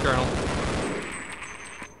 eh, Purple Colonel?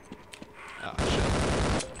 Oh, shit.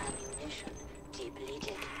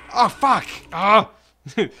 Oh, fuck! Oh!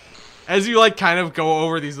 As you, like, kind of go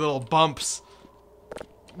over these little bumps,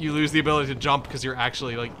 you lose the ability to jump because you're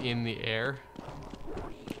actually, like, in the air.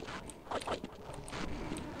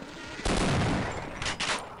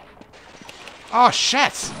 Oh,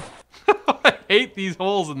 shit! I hate these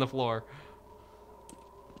holes in the floor.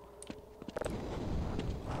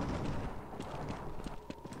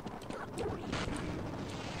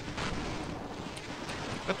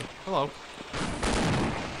 Hello.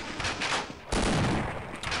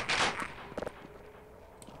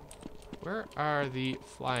 Where are the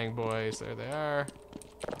flying boys? There they are.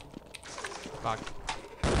 Fuck.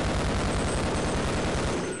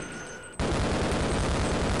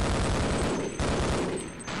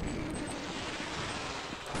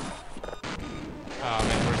 Oh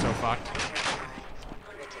man, we're so fucked.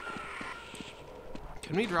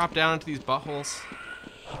 Can we drop down into these buttholes?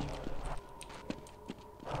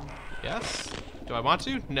 Yes? Do I want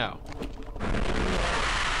to? No.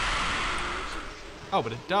 Oh,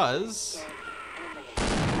 but it does. It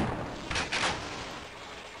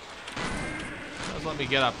does let me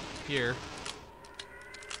get up here.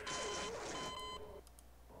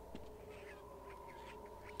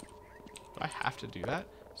 Do I have to do that?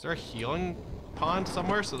 Is there a healing pond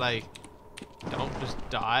somewhere so that I don't just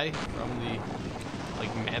die from the,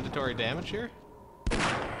 like, mandatory damage here?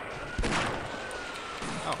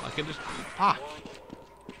 Oh, I can just... Fuck!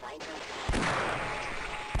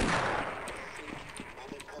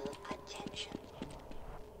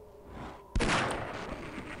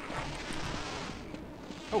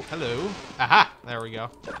 Hello. Aha! There we go.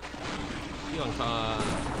 Healing fund.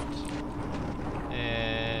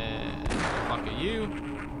 And fuck at you.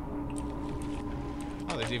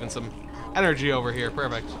 Oh, there's even some energy over here.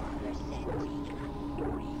 Perfect.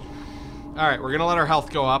 Alright, we're gonna let our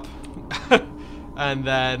health go up. And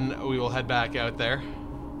then we will head back out there.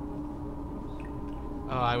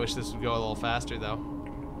 Oh, I wish this would go a little faster, though.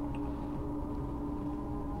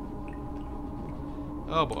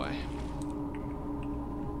 Oh, boy.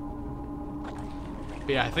 But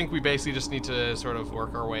yeah, I think we basically just need to sort of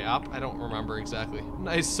work our way up. I don't remember exactly.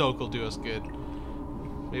 Nice soak will do us good.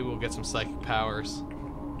 Maybe we'll get some psychic powers.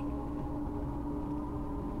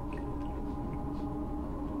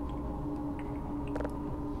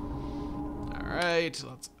 Alright,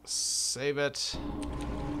 let's save it.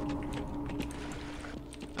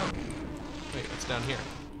 Oh, wait, what's down here?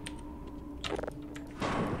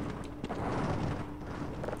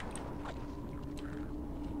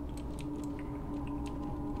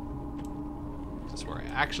 Is this where I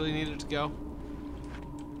actually needed to go?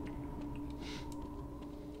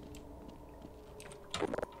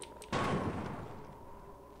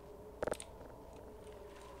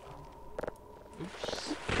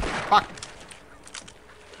 Oops. Fuck!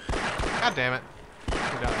 God damn it. We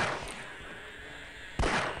got it.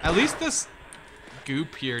 At least this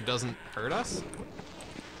goop here doesn't hurt us.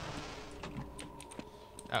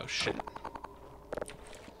 Oh shit.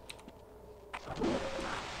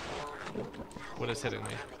 What is hitting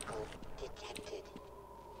me?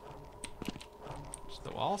 Just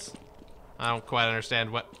the walls? I don't quite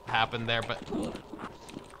understand what happened there, but...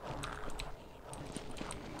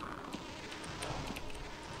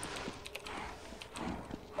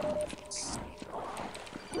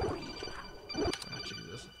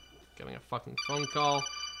 Fucking phone call.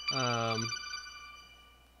 All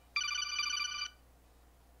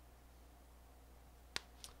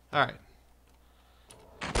right.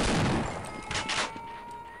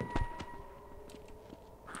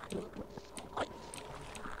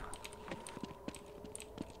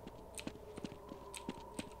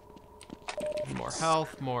 More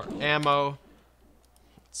health, more ammo.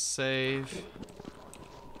 Let's save.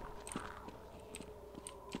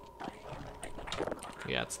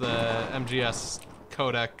 Yeah, it's the MGS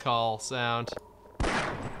codec call sound.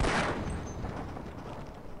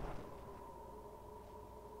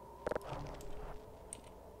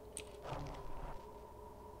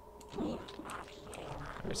 Alright,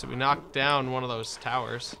 so we knocked down one of those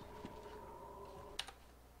towers.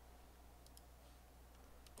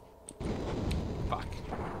 Fuck.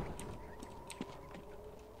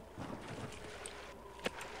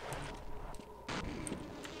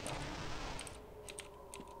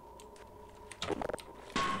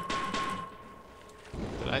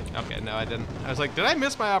 Okay, no, I didn't. I was like, did I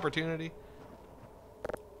miss my opportunity?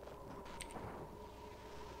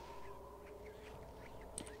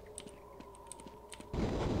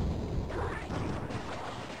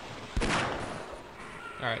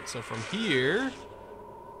 Alright, so from here...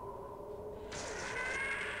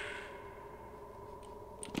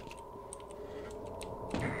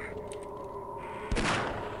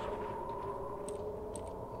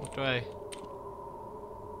 What do I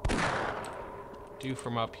do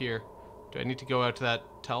from up here? Do I need to go out to that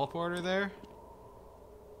teleporter there?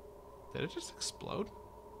 Did it just explode?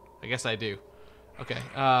 I guess I do. Okay,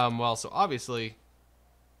 well, so obviously,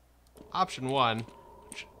 option one,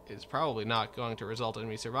 which is probably not going to result in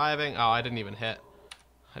me surviving. Oh, I didn't even hit.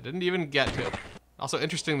 I didn't even get to it. Also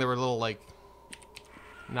interesting, there were little, like,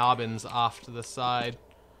 nobbins off to the side.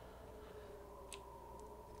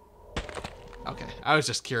 Okay, I was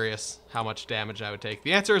just curious how much damage I would take.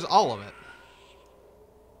 The answer is all of it.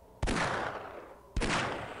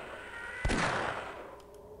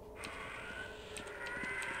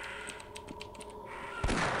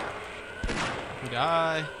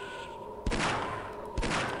 Die.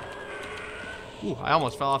 Ooh, I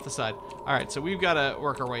almost fell off the side. Alright, so we've got to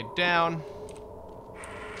work our way down.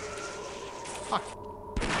 Fuck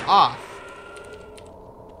off.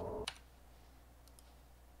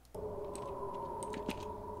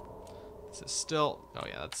 This is still... Oh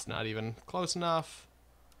yeah, that's not even close enough.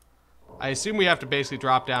 I assume we have to basically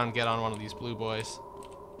drop down and get on one of these blue boys.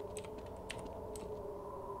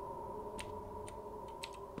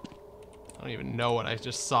 I don't even know what I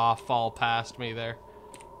just saw fall past me there.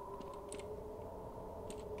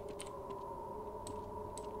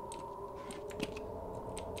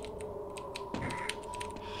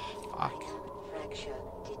 Fuck. Fracture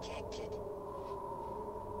detected.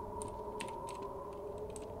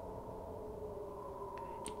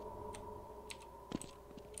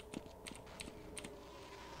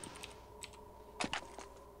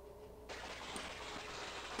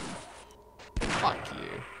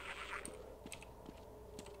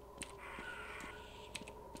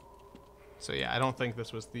 So yeah, I don't think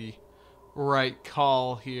this was the right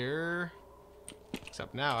call here.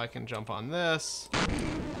 Except now I can jump on this.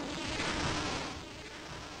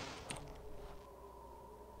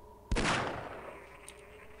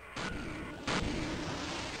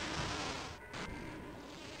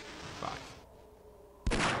 Fuck.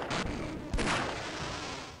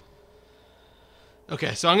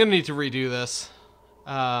 Okay, so I'm gonna need to redo this.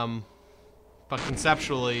 But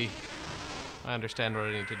conceptually, I understand what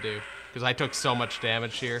I need to do. Because I took so much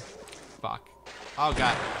damage here. Fuck. Oh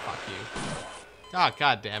god, fuck you. Oh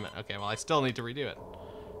god damn it. Okay, well I still need to redo it.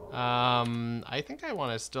 I think I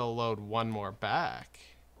want to still load one more back.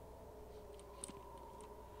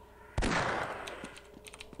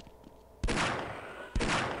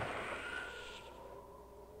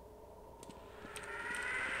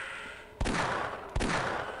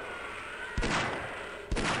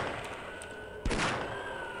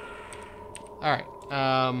 Alright,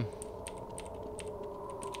 so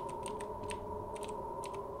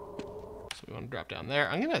we want to drop down there.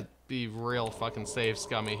 I'm gonna be real fucking save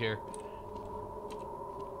scummy here.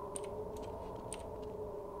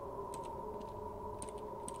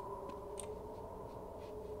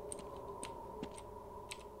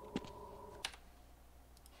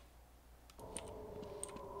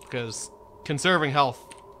 Because conserving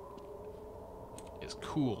health is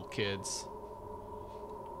cool, kids.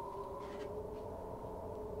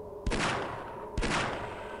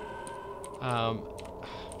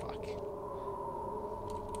 Fuck.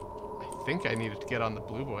 I think I needed to get on the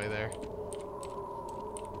blue boy there.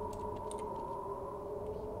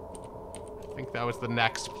 I think that was the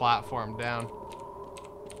next platform down.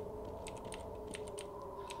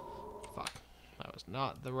 Fuck. That was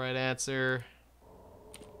not the right answer.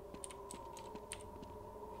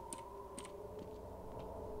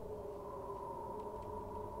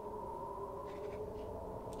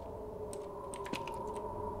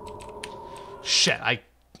 Shit,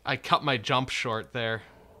 I cut my jump short there.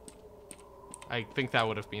 I think that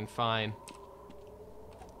would have been fine.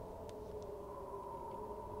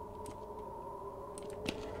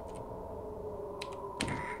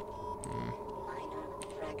 Minor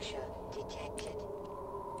fracture detected.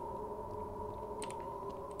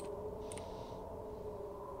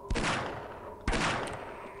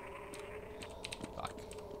 Fuck.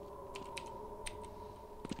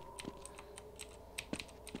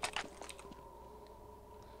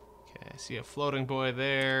 Okay, I see a floating boy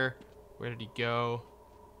there. Where did he go?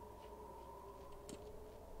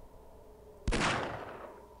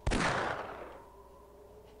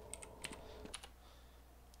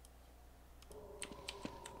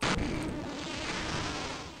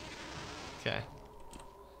 Okay.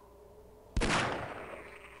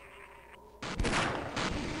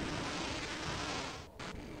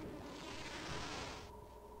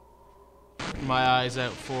 My eyes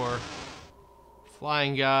out for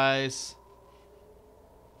flying guys.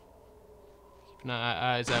 Keep my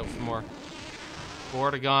eyes out for more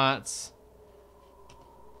Vortigaunts.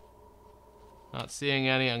 Not seeing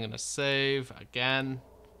any. I'm gonna save again,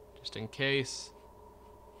 just in case.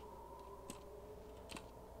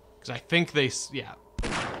 Because I think they, yeah,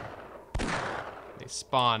 they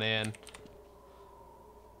spawn in.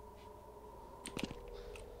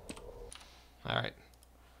 All right,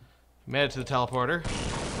 made it to the teleporter.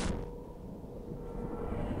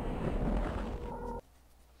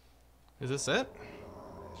 Is this it?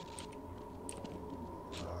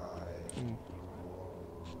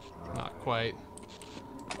 Not quite.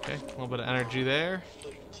 Okay, a little bit of energy there.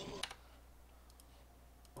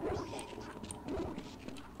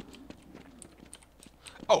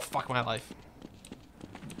 Oh, fuck my life.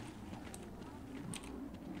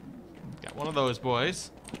 Got one of those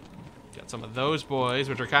boys. Got some of those boys,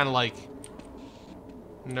 which are kind of like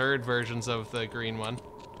nerd versions of the green one.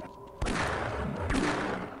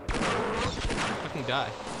 Fucking die.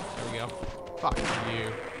 There we go. Fuck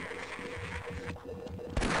you.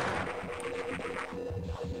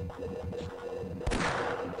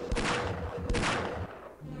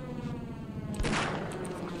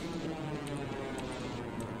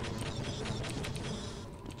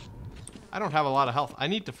 I don't have a lot of health. I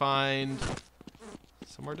need to find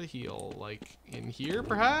somewhere to heal. Like in here,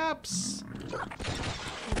 perhaps?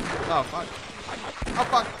 Oh, fuck. Oh,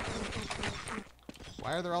 fuck.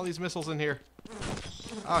 Why are there all these missiles in here?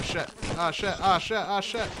 Oh, shit. Oh, shit. Oh, shit. Oh,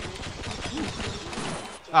 shit.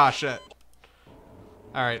 Oh, shit.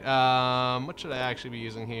 Alright, what should I actually be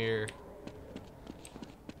using here?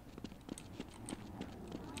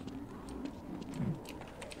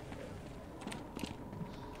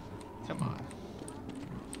 Come on.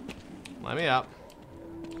 Let me up.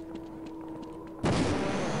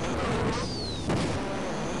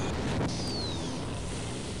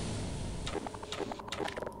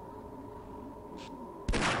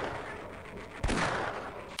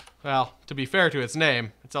 Well, to be fair to its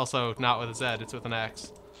name, it's also not with a Z, it's with an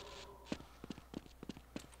X.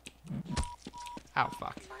 Ow,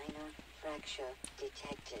 fuck. Minor fracture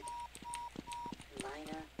detected.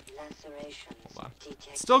 Minor lacerations Hold on.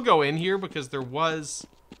 detected. Still go in here because there was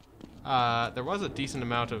a decent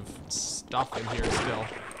amount of stuff in here still.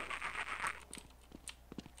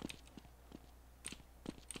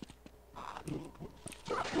 Power 20%.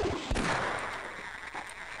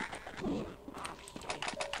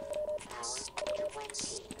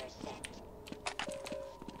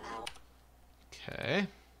 Power Okay.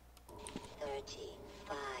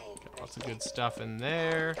 35%. Lots of good stuff in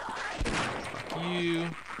there. Fuck you.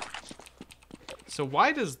 So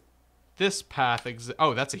why does this path exist?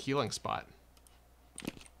 Oh, that's a healing spot.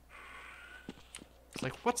 It's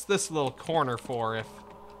like, what's this little corner for if...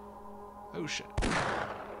 Oh, shit.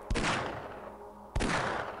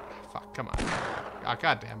 Fuck, come on. Oh,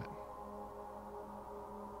 God damn it.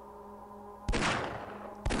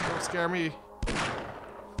 Don't scare me.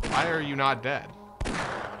 Why are you not dead?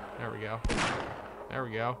 There we go. There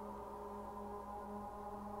we go.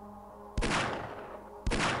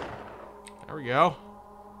 There we go.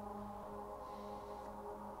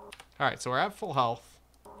 Alright, so we're at full health.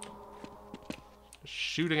 Just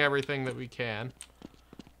shooting everything that we can.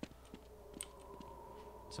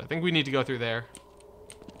 So I think we need to go through there.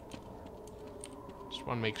 Just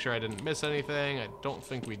want to make sure I didn't miss anything. I don't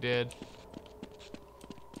think we did.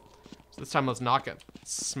 So this time let's not get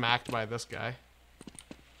smacked by this guy.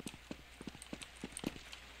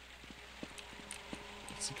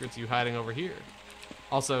 What secret's you hiding over here?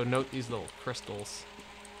 Also, note these little crystals.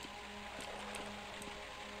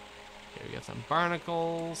 Okay, we got some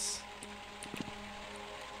barnacles.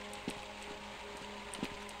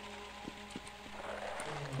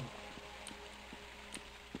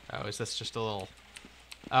 Oh, is this just a little...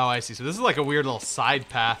 Oh, I see. So this is like a weird little side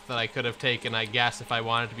path that I could have taken, I guess, if I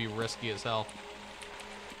wanted to be risky as hell.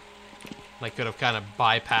 I could have kind of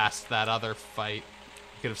bypassed that other fight.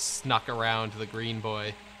 Could have snuck around to the green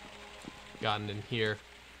boy. Gotten in here.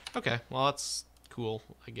 Okay, well that's cool,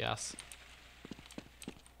 I guess.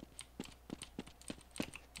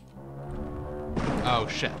 Oh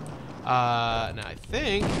shit. Now I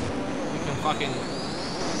think we can fucking...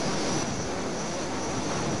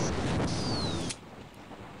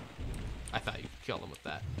 I thought you could kill them with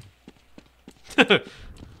that.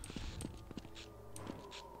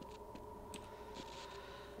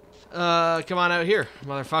 Come on out here,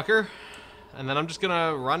 motherfucker. And then I'm just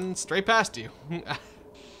gonna run straight past you.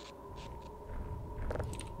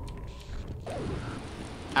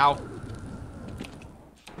 Ow.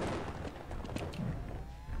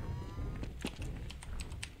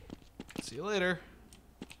 See you later.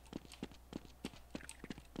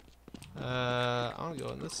 I want to go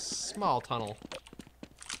in this small tunnel.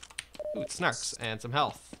 Ooh, it's snarks and some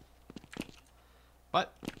health.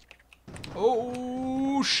 But,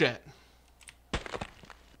 oh shit.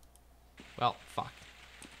 Well, fuck.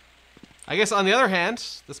 I guess on the other hand,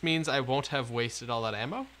 this means I won't have wasted all that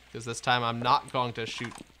ammo, because this time I'm not going to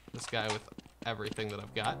shoot this guy with everything that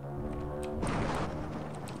I've got.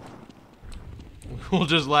 We'll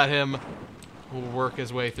just let him work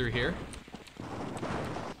his way through here.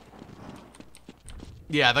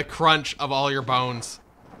 Yeah, the crunch of all your bones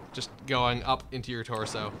just going up into your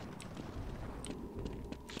torso.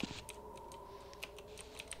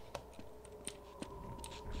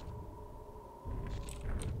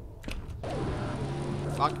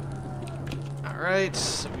 Fuck. Alright,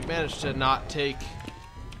 so we managed to not take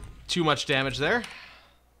too much damage there.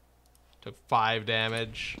 Took 5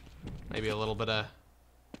 damage. Maybe a little bit of...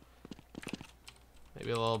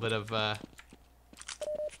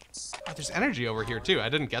 Oh, there's energy over here too. I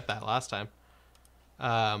didn't get that last time.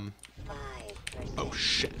 5%. Oh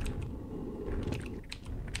shit.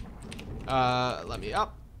 Let me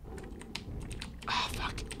up. Ah,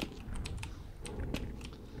 fuck.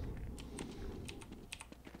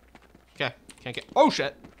 Okay, can't get... Oh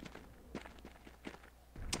shit.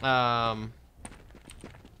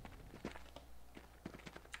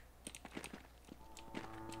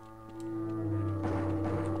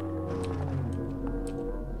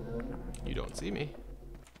 You don't see me.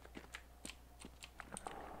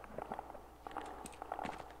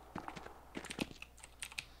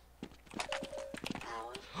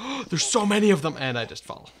 Power There's so many of them, and I just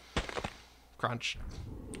fall. Crunch.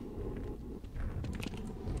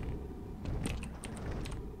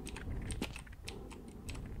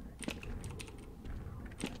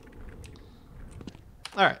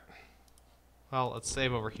 Alright. Well, let's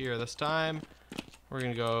save over here this time. We're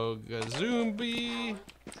gonna go Gazoombi.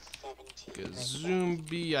 70%.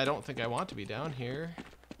 Gazoombi. I don't think I want to be down here.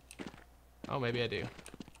 Oh, maybe I do.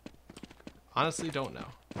 Honestly, don't know.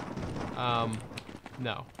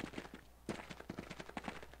 No.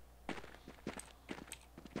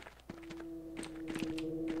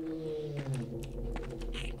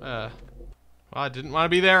 Well, I didn't want to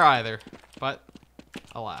be there either, but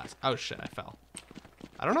alas. Oh shit, I fell.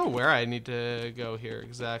 I don't know where I need to go here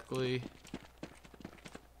exactly.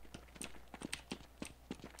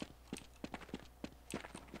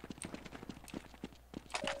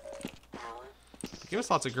 Power. Give us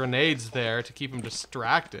lots of grenades there to keep him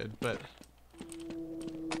distracted, but...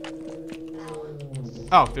 Power.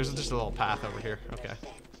 Oh, there's just a little path over here. Okay.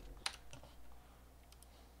 Set.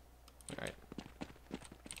 Alright.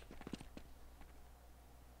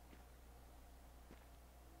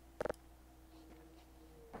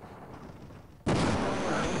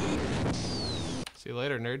 See you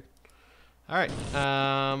later, nerd. Alright,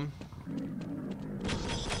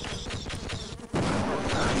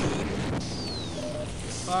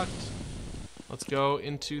 fucked. Let's go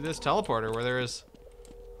into this teleporter where there is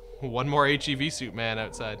one more HEV suit man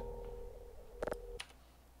outside.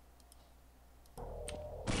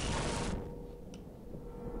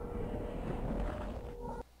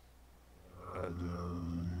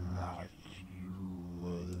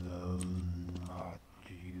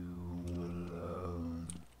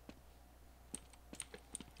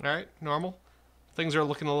 Alright, normal. Things are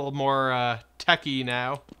looking a little more techy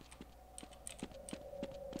now.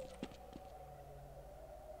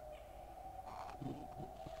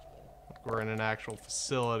 We're in an actual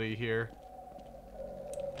facility here.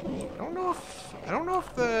 I don't know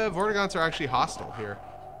if the Vortigaunts are actually hostile here.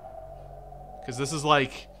 Because this is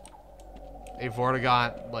like a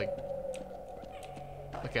Vortigaunt, like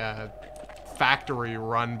a factory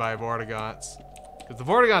run by Vortigaunts. Because the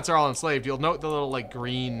Vortigaunts are all enslaved. You'll note the little like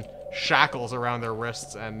green shackles around their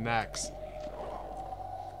wrists and necks.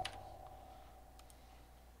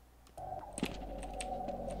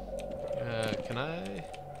 Can I?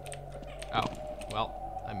 Oh,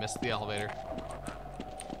 well, I missed the elevator.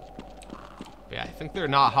 Yeah, I think they're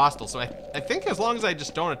not hostile, so I think as long as I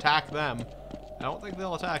just don't attack them, I don't think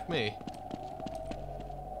they'll attack me.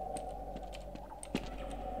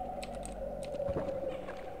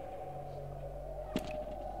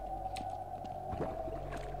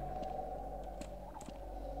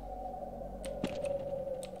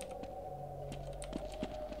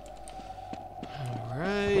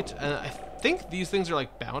 Alright, and I think these things are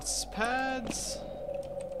like bounce pads.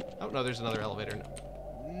 Oh, no, there's another elevator.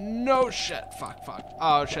 No shit. Fuck.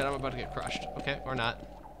 Oh shit, I'm about to get crushed. Okay, or not.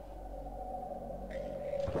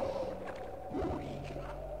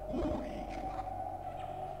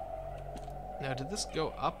 Now, did this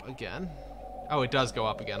go up again? Oh, it does go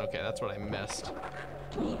up again. Okay, that's what I missed.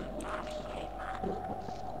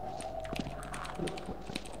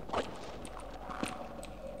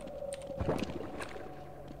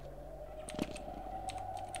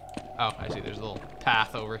 Oh, I see. There's a little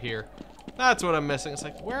path over here. That's what I'm missing. It's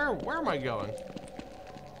like, where am I going?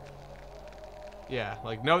 Yeah,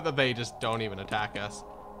 like, note that they just don't even attack us.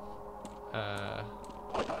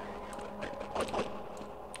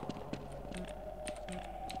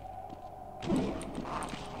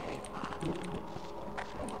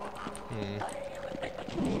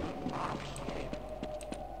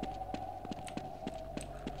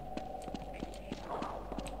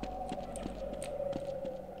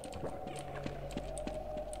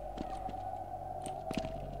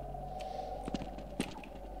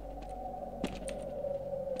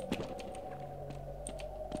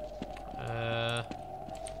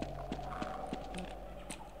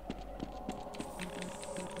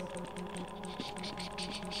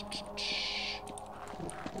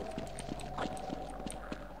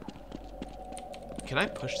 Can I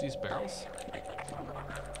push these barrels?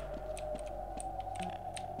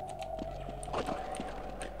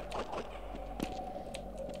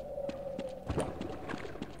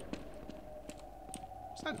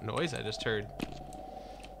 What's that noise I just heard?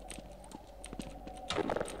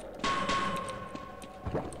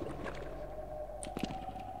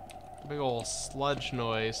 Big ol' sludge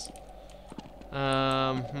noise.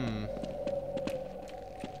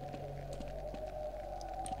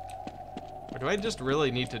 Or do I just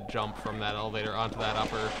really need to jump from that elevator onto that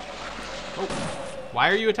upper... Oh, why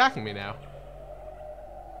are you attacking me now?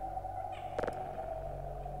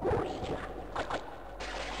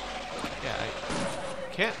 Yeah, I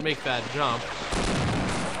can't make that jump.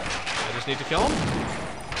 I just need to kill him?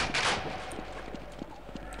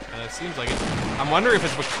 And it seems like it. I'm wondering if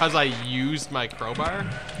it's because I used my crowbar.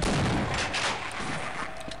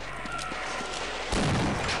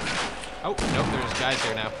 Oh, nope, there's guys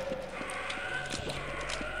here now.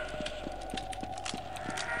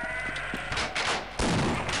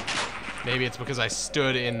 Maybe it's because I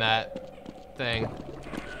stood in that thing.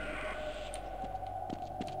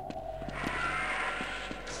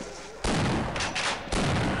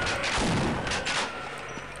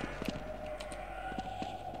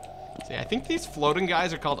 See, I think these floating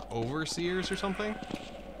guys are called overseers or something.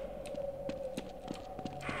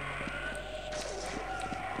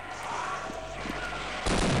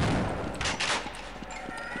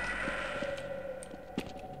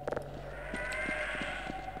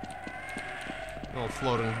 Little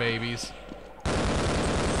floating babies.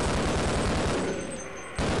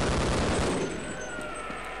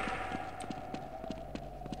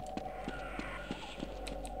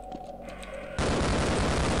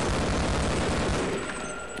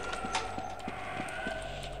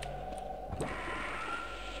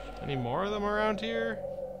 Any more of them around here?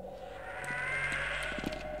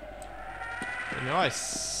 I know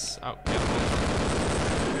oh, yeah.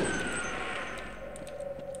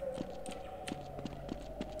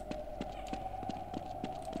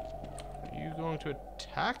 Are you going to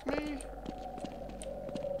attack me?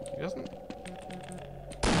 He doesn't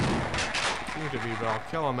seem to be, but I'll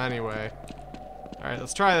kill him anyway. Alright,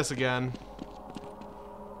 let's try this again.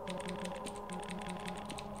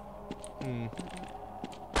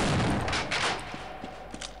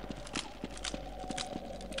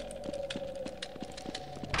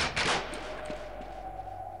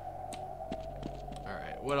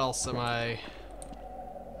 What else am I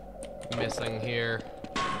missing here?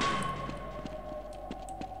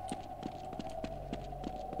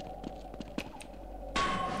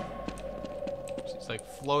 It's like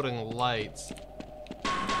floating lights.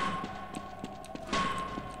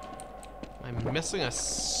 Am I missing a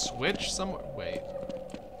switch somewhere? Wait.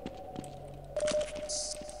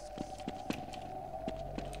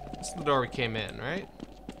 This is the door we came in, right?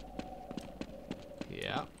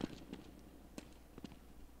 Yeah.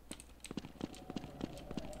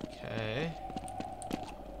 Okay.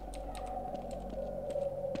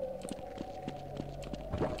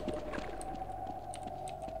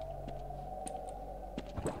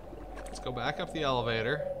 Let's go back up the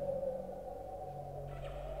elevator.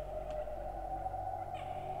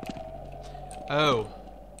 Oh.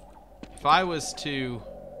 If I was to...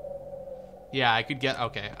 Yeah, I could get...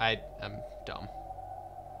 Okay, I'm dumb.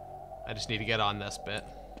 I just need to get on this bit.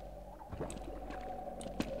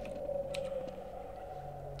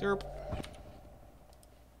 Derp.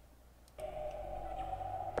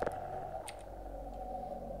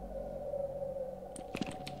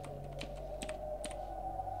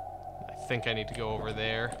 I think I need to go over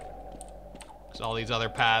there. Because all these other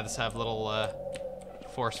paths have little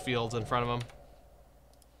force fields in front of them.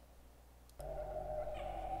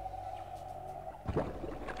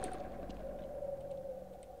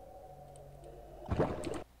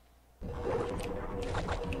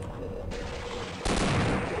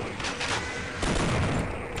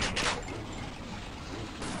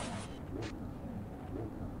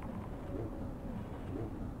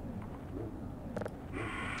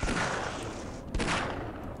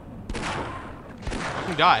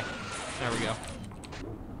 Die. There we go.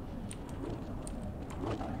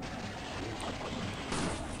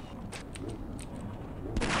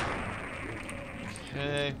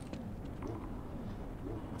 Okay.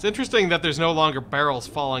 It's interesting that there's no longer barrels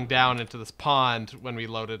falling down into this pond when we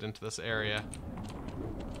loaded into this area.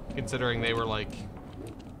 Considering they were like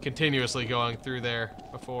continuously going through there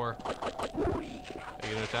before. Are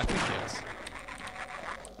you gonna attack me? Yes.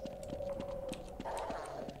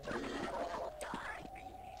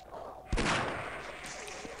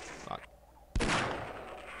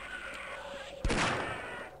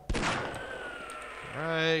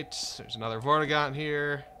 Alright, there's another Vortigaunt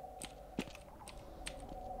here.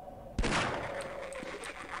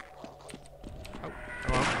 Oh,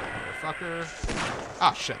 hello, motherfucker.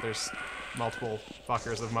 Ah, shit, there's multiple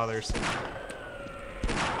fuckers of mothers.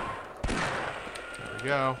 There we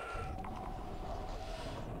go.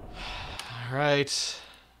 Alright.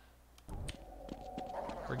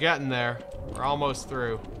 We're getting there. We're almost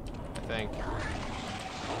through, I think.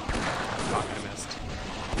 Fuck, I missed.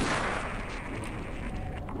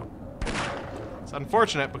 It's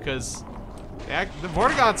unfortunate because the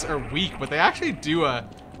Vortigaunts are weak, but they actually do a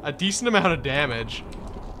decent amount of damage.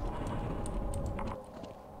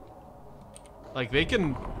 Like they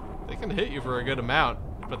can hit you for a good amount,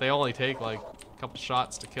 but they only take like a couple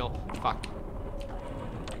shots to kill. Fuck.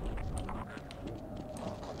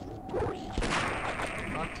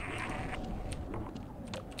 Fucked.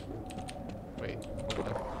 Wait, hold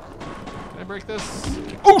on. Can I break this?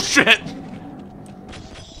 Oh shit!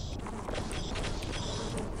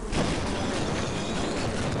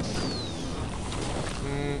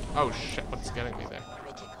 Oh shit, what's getting me there?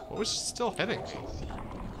 Critical. What was still hitting me?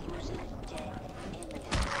 User dead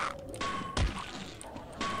imminent.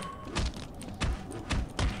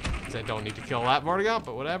 'Cause I don't need to kill that Vortigaunt,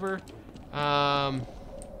 but whatever. Alright,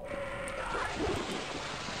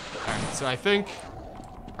 so I think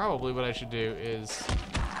probably what I should do is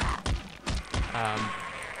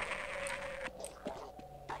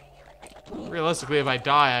realistically, if I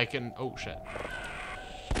die, I can... Oh, shit.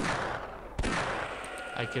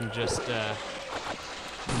 I can just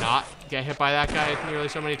not get hit by that guy nearly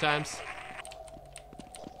so many times.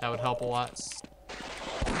 That would help a lot.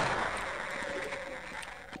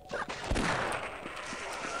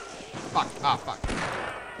 Fuck. Ah, fuck.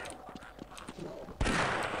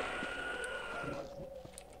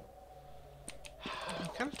 I'm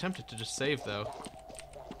kind of tempted to just save, though.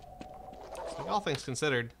 Like, all things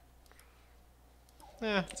considered.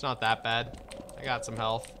 It's not that bad. I got some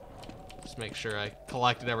health. Just make sure I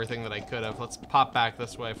collected everything that I could have. Let's pop back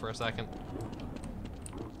this way for a second.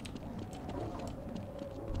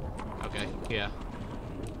 Okay, yeah.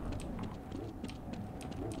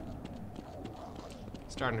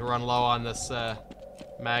 Starting to run low on this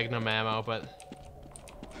Magnum ammo, but...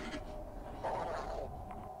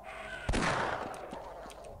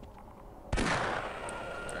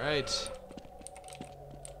 Alright.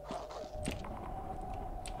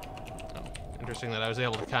 Interesting that I was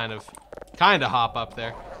able to kind of hop up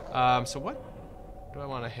there. So what do I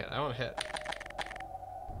want to hit? I want to hit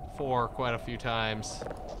 4 quite a few times.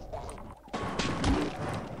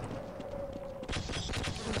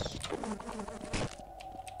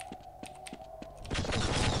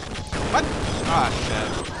 What? Ah, shit.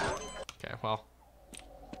 Okay, well.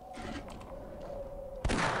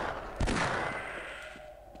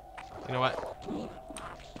 You know what?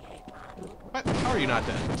 What? How are you not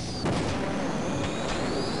dead?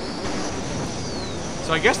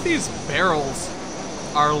 So I guess these barrels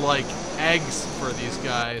are like eggs for these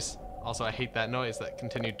guys. Also, I hate that noise that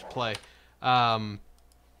continued to play.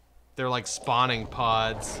 They're like spawning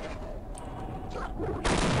pods.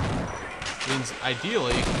 Means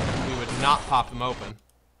ideally we would not pop them open.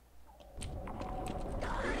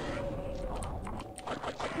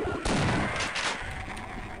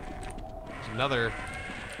 There's another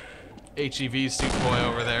HEV suit boy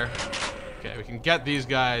over there. Okay, we can get these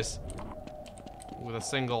guys with a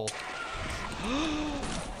single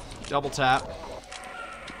double tap.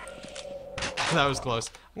 That was close.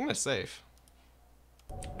 I'm gonna save.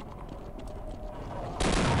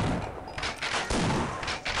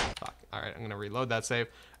 Fuck. Alright, I'm gonna reload that save.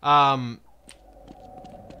 Why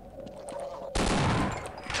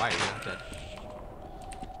are you not dead?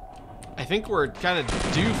 I think we're kind of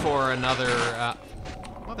due for another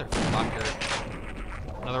motherfucker.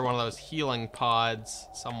 Another one of those healing pods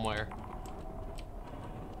somewhere.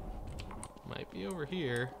 Might be over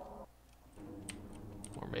here.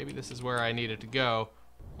 Or maybe this is where I needed to go.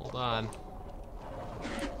 Hold on.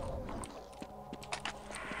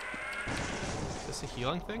 Is this a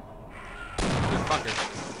healing thing?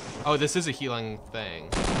 Motherfucker. Oh, this is a healing thing.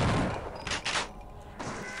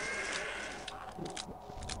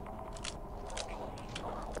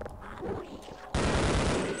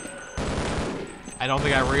 I don't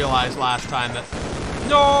think I realized last time that...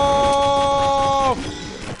 No!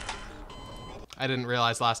 I didn't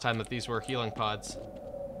realize last time that these were healing pods.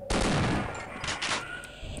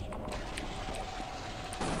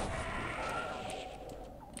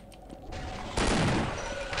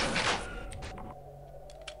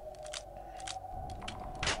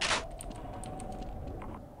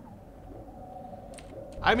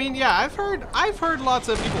 I mean, yeah, I've heard lots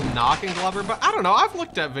of people knocking Glover, but I don't know. I've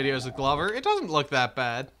looked at videos of Glover. It doesn't look that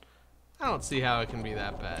bad. I don't see how it can be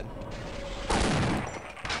that bad.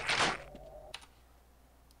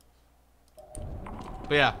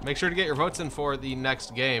 But yeah, make sure to get your votes in for the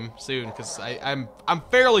next game soon, because I'm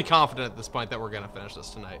fairly confident at this point that we're gonna finish this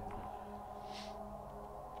tonight.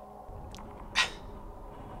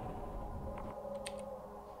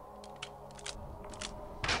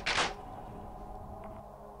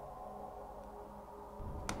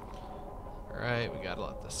 Alright, we gotta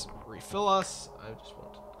let this refill us. I just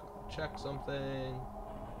want to quickly check something.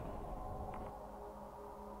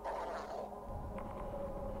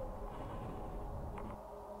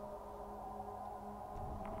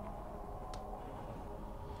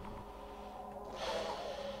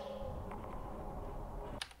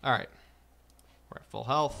 Alright. We're at full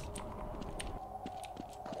health.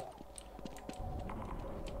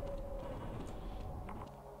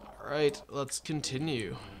 Alright, let's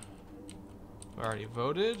continue. Already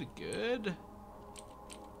voted. Good.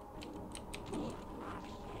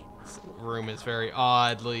 Let's room is very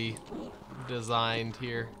oddly designed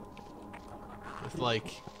here. With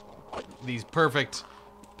like these perfect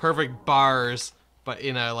bars, but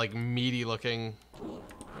in a like meaty looking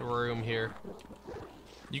room here.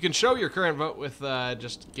 You can show your current vote with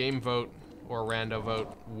just game vote or rando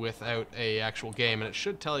vote without a actual game, and it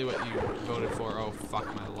should tell you what you voted for. Oh, fuck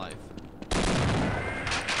my life. So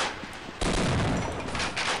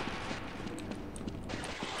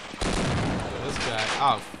this guy,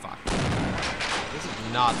 oh fuck. This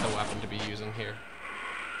is not the weapon to be using here.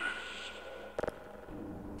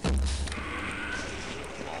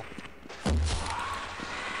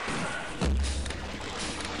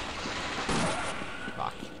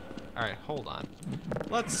 Alright, hold on.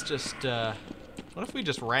 Let's just, what if we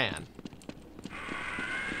just ran?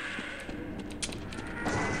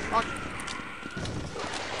 Fuck.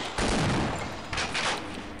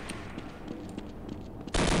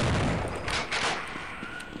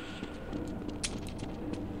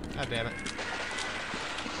 God damn it.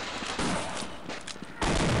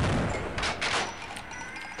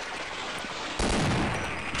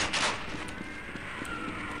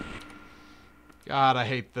 God, I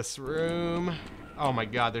hate this room. Oh my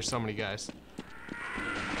god, there's so many guys.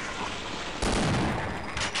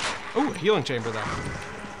 Oh, a healing chamber though.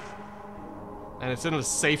 And it's in a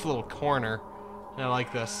safe little corner. And I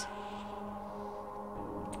like this.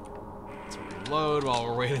 Let's reload while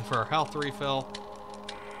we're waiting for our health refill.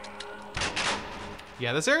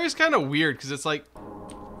 Yeah, this area is kind of weird because it's like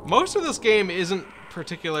most of this game isn't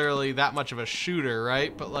particularly that much of a shooter,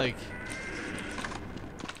 right? But like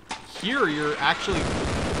here you're actually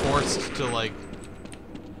forced to like,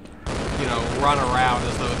 you know, run around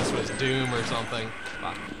as though this was Doom or something.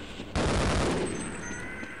 Fuck.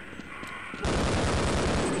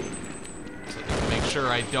 So I need to make sure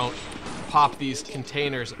I don't pop these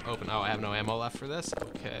containers open. Oh, I have no ammo left for this?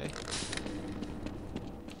 Okay.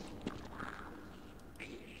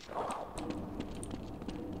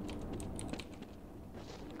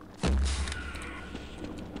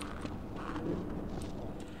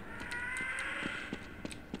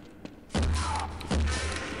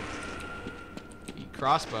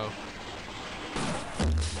 Crossbow.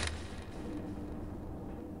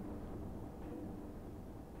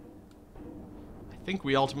 I think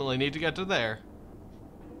we ultimately need to get to there.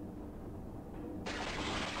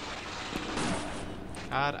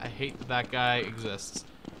 God, I hate that that guy exists.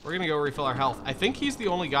 We're gonna go refill our health. I think he's the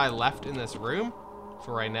only guy left in this room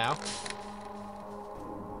for right now.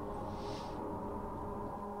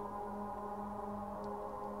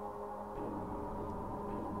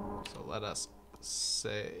 So let us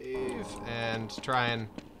save and try and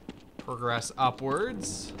progress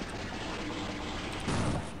upwards.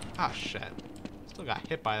 Ah, shit. Still got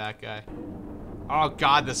hit by that guy. Oh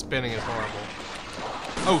god, the spinning is horrible.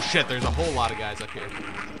 Oh shit, there's a whole lot of guys up here.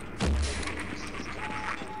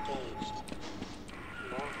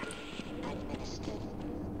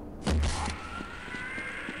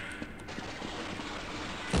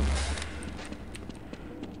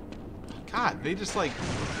 God, they just like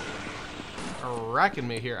are wrecking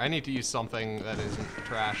me here. I need to use something that isn't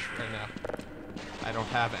trash right now. I don't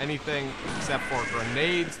have anything except for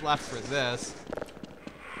grenades left for this.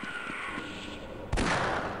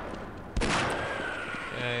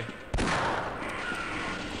 Okay.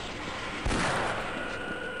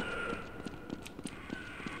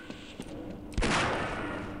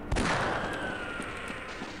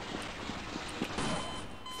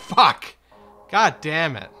 Fuck! God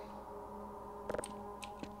damn it.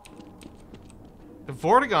 The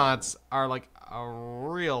Vortigaunts are like a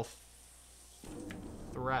real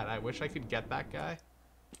threat. I wish I could get that guy.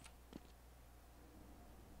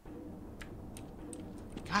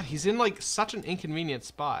 God, he's in like such an inconvenient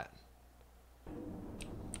spot.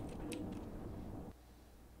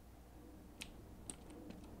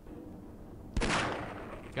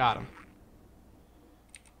 Got him.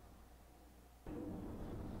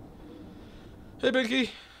 Hey, Binky.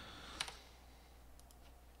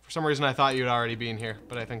 For some reason I thought you'd already been here,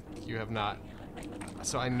 but I think you have not.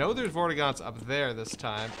 So I know there's Vortigaunts up there this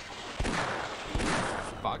time.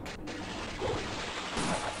 Fuck.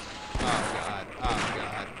 Oh god, oh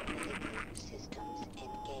god.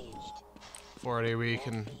 40, we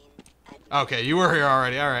can... Okay, you were here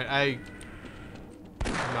already, alright.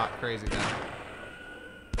 I'm not crazy then.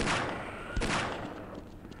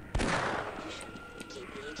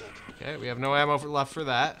 Okay, we have no ammo left for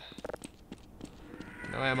that.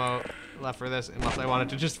 No ammo left for this, unless I wanted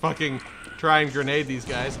to just fucking try and grenade these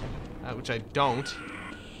guys, which I don't.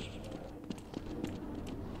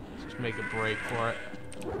 Just make a break for it.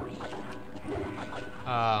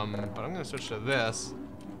 But I'm gonna switch to this.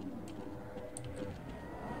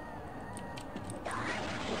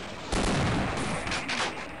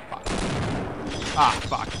 Ah,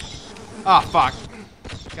 fuck. Ah, fuck.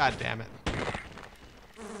 God damn it.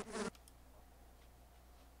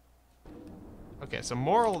 Okay, so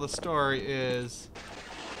moral of the story is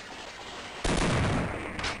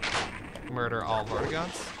murder all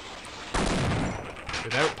Vortigaunts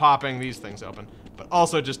without popping these things open, but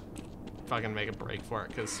also just fucking make a break for it,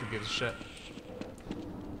 because who gives a shit.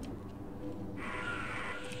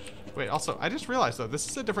 Wait, also, I just realized, though, this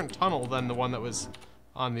is a different tunnel than the one that was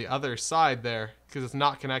on the other side there, because it's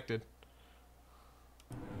not connected.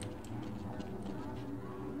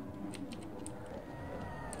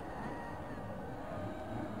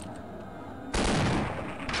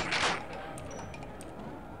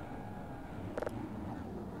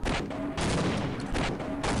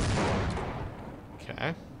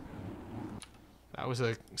 Okay. That was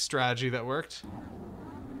a strategy that worked.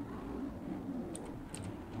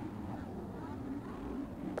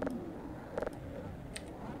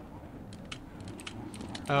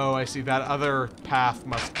 Oh, I see. That other path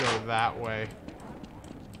must go that way.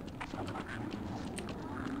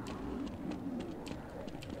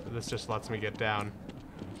 So this just lets me get down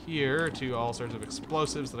here to all sorts of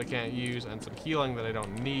explosives that I can't use and some healing that I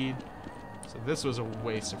don't need. So this was a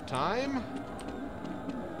waste of time.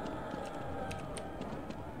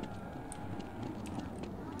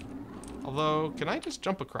 Although, can I just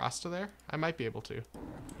jump across to there? I might be able to.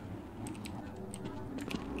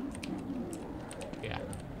 Yeah.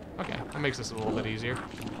 Okay, that makes this a little bit easier.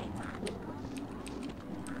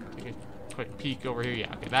 Take a quick peek over here.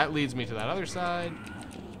 Yeah, okay, that leads me to that other side.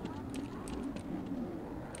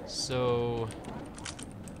 So,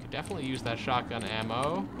 could definitely use that shotgun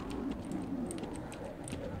ammo.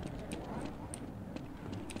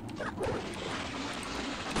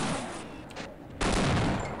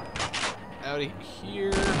 Out of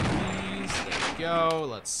here, please. There we go.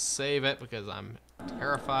 Let's save it because I'm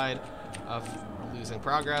terrified of losing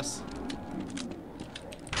progress.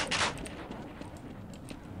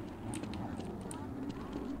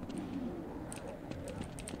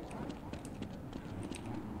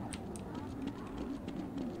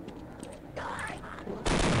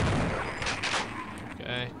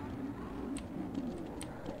 Okay.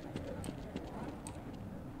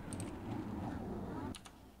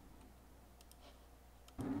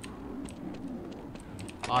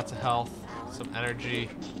 Lots of health, some energy,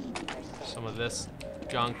 some of this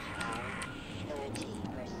junk.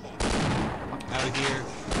 Out of here.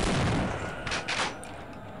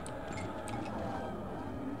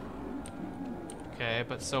 Okay,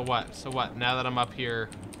 but so what? So what? Now that I'm up here,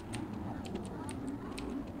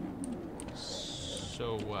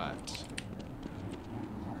 so what?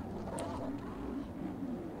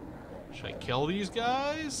 Should I kill these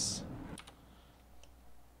guys?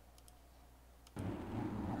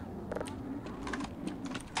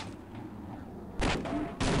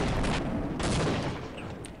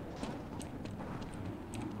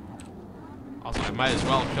 Also, I might as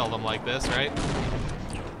well kill them like this, right?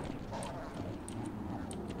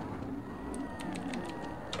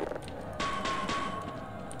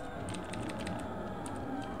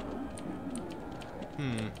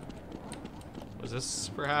 Was this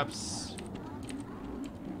perhaps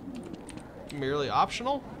merely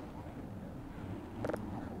optional?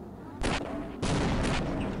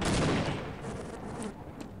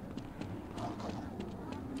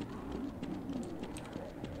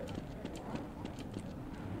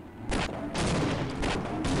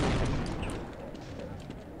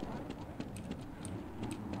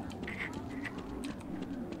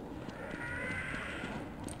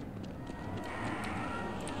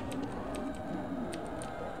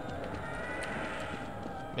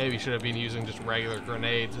 Maybe should have been using just regular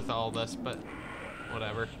grenades with all this, but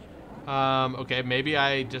whatever. Okay, maybe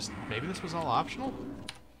this was all optional?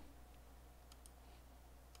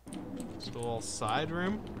 Just a little side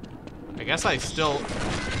room? I guess I still...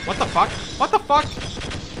 What the fuck? What the fuck?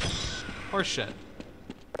 Horse shit.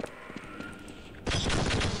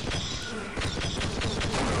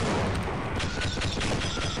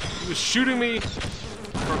 He was shooting me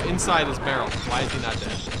from inside his barrel. Why is he not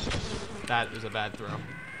dead? That is a bad throw.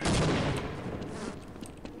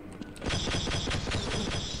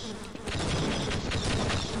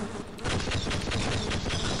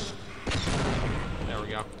 There we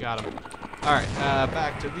go. Got him. Alright,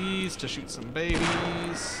 back to these to shoot some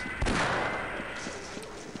babies.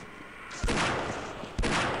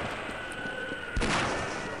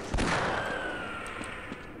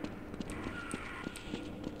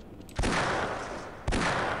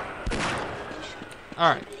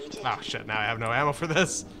 Alright. Oh shit, now I have no ammo for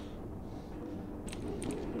this.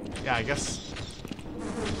 Yeah, I guess.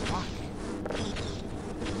 Fuck.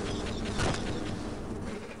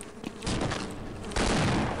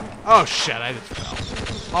 Oh shit, I just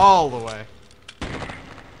fell. All the way.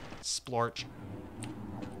 Splorch.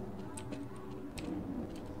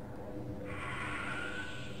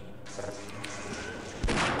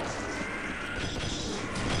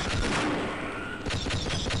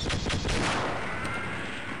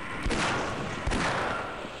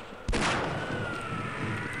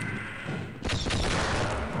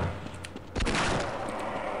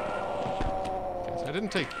 I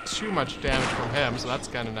didn't take too much damage from him, so that's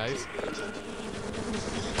kind of nice.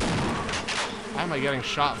 Why am I getting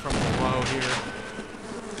shot from below here?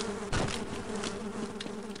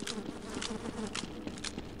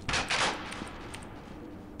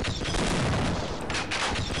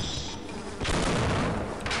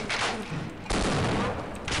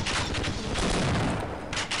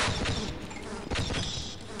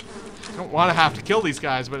 I don't want to have to kill these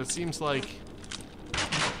guys, but it seems like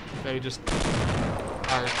they just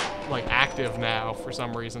are like active now for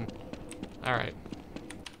some reason. All right.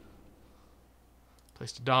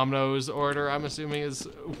 Placed a Domino's order, I'm assuming, is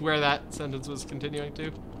where that sentence was continuing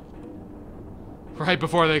to. Right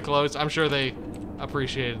before they closed. I'm sure they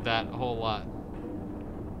appreciated that a whole lot.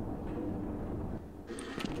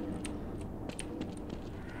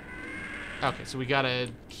 Okay, so we got a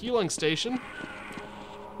healing station.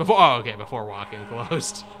 Before walking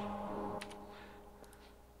closed.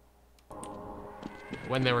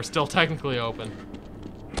 When they were still technically open.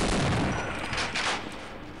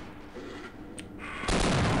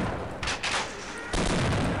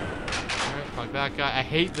 Alright, fuck that guy. I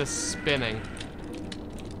hate this spinning.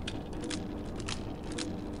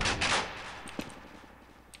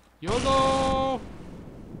 YOLO!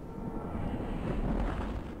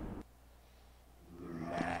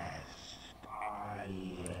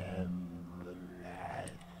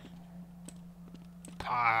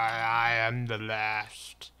 I am the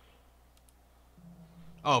last.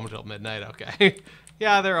 Oh, until midnight, okay.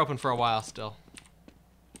 Yeah, they're open for a while still.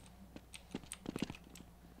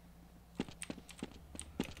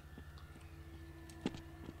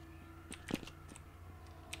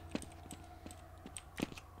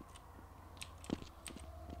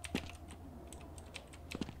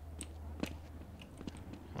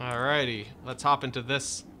 Alrighty, let's hop into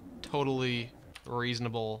this totally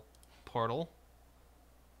reasonable portal.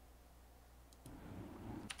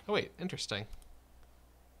 Oh wait, interesting.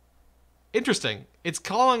 Interesting. It's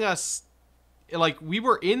calling us, like, we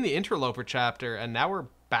were in the Interloper chapter, and now we're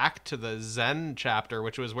back to the Zen chapter,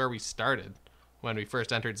 which was where we started when we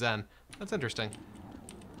first entered Zen. That's interesting.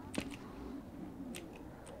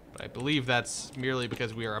 But I believe that's merely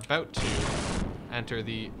because we are about to enter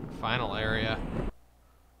the final area.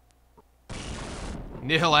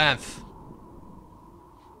 Nihilanth.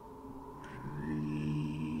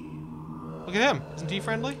 Look at him. Isn't he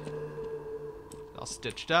friendly? All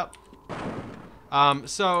stitched up.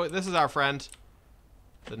 So this is our friend,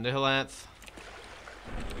 the Nihilanth.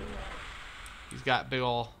 He's got big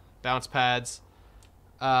ol' bounce pads.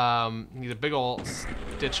 He's a big ol'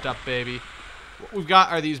 stitched up baby. What we've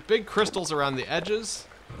got are these big crystals around the edges.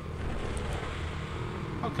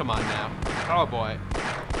 Oh, come on now. Oh, boy.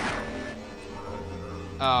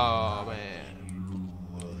 Oh, man.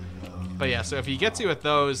 But yeah, so if he gets you with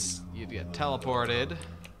those, you'd get teleported.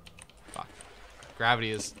 Fuck.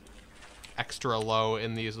 Gravity is extra low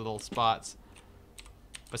in these little spots.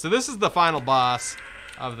 But so this is the final boss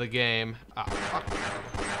of the game. Oh, fuck.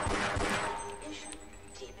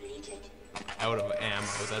 Out of ammo,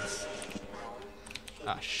 that's...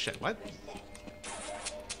 Ah, shit, what?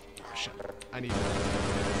 Oh, shit. I need...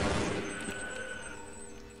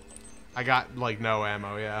 I got, like, no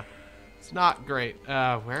ammo, yeah. It's not great.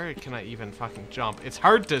 Where can I even fucking jump? It's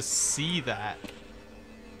hard to see that.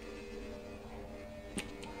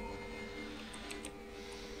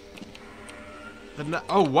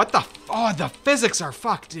 Oh, what the... Oh, the physics are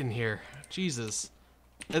fucked in here. Jesus.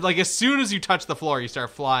 Like, as soon as you touch the floor, you start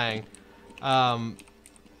flying. I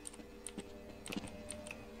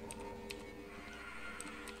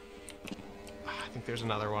think there's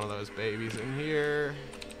another one of those babies in here.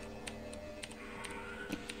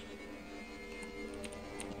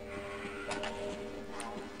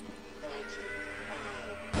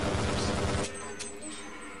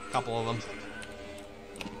 Couple of them.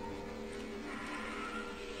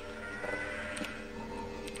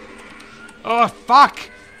 Oh, fuck!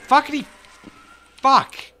 Fuckity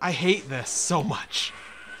fuck! I hate this so much.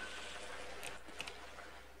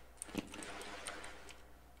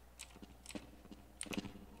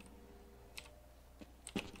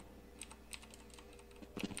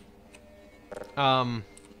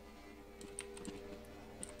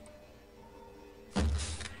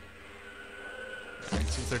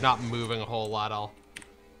 they're not moving a whole lot, I'll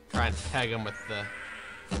try and peg them with the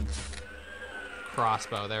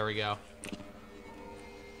crossbow. There we go.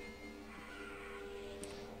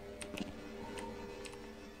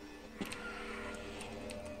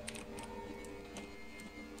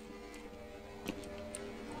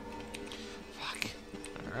 Fuck.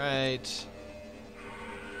 Alright.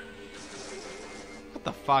 What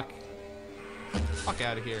the fuck? Fuck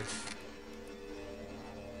out of here.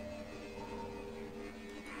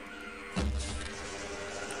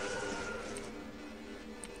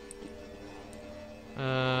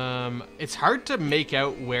 It's hard to make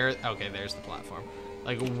out where... Okay, there's the platform.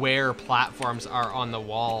 Like, where platforms are on the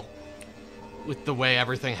wall with the way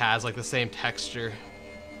everything has, like, the same texture.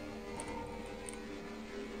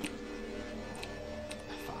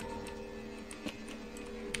 Fuck.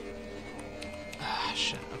 Ah,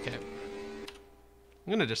 shit. Okay.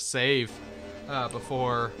 I'm gonna just save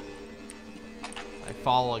before I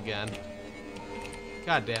fall again.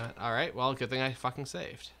 God damn it. Alright, well, good thing I fucking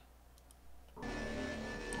saved.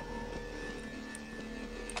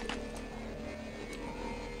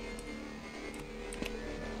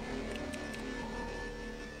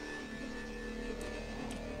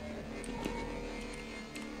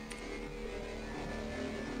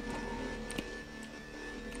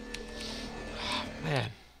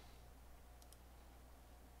 Man.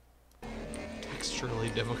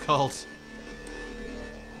 Texturally difficult.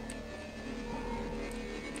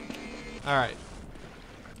 Alright.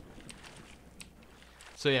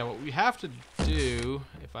 So yeah, what we have to do,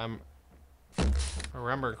 if I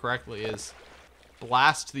remember correctly, is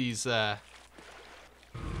blast these, Okay,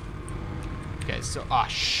 so,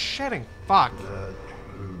 shitting fuck.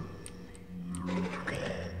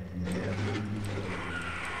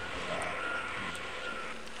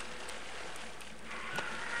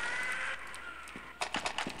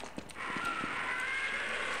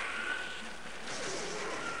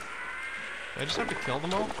 I just have to kill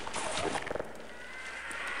them all?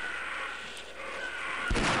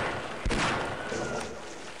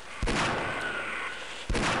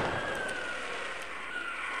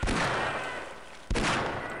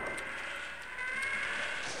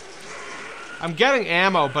 I'm getting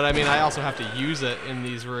ammo, but I mean, I also have to use it in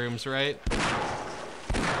these rooms, right?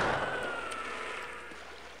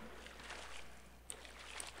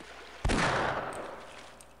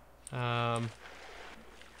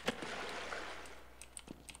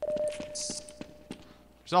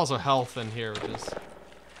 There's also health in here, which is...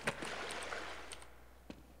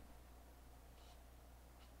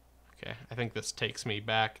 Okay, I think this takes me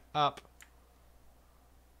back up.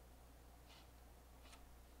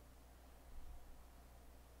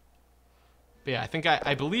 But yeah,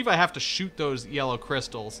 I believe I have to shoot those yellow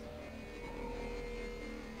crystals.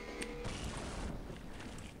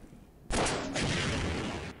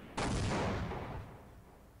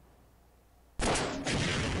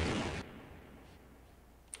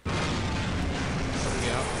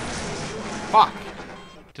 Fuck!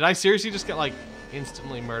 Did I seriously just get, like,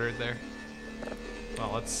 instantly murdered there?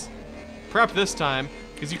 Well, let's prep this time.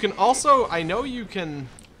 Because you can also... I know you can...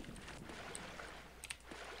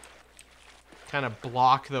 kind of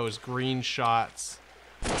block those green shots.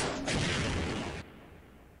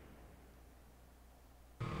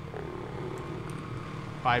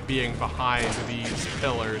 By being behind these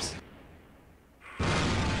pillars.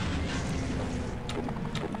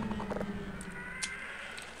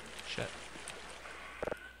 Shit.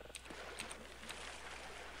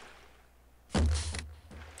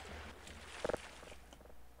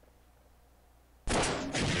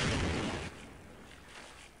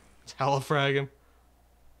 Telefrag him.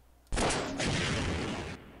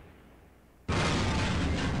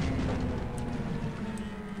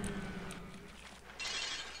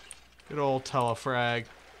 Good old telefrag.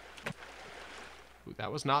 Ooh,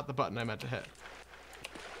 that was not the button I meant to hit.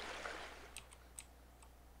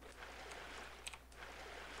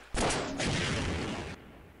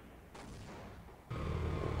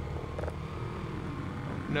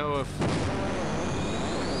 Know if this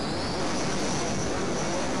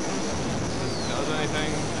does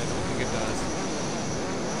anything. I don't think it does.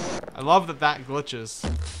 I love that that glitches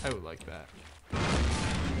out like that.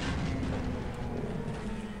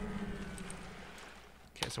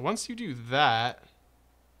 Okay, so once you do that,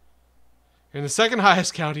 you're in the second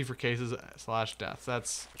highest county for cases / deaths.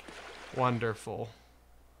 That's wonderful.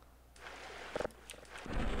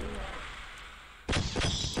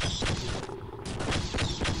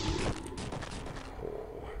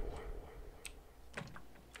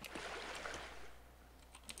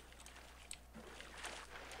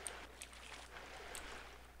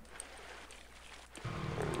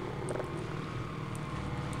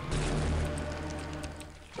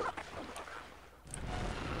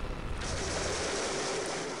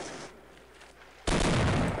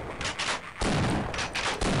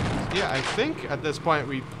 yeah, I think at this point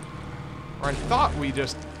or I thought we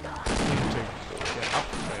just need to get up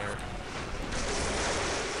there.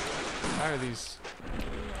 How are these?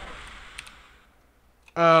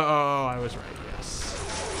 Oh, I was right, yes.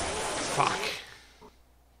 Fuck.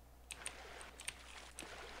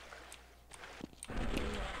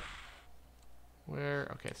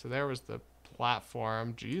 Where? Okay, so there was the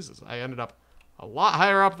platform. Jesus, I ended up a lot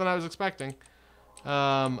higher up than I was expecting.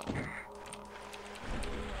 Ow.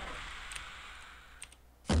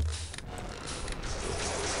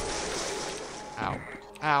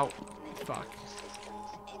 Ow. Fuck.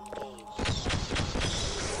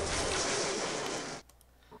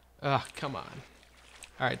 Ugh, come on.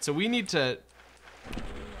 Alright, so we need to...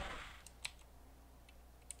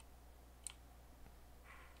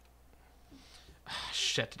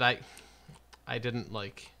 Shit, did I didn't,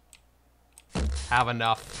 like, have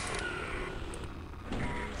enough.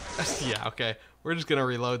 Yeah, okay. We're just gonna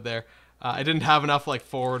reload there. I didn't have enough, like,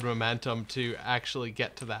 forward momentum to actually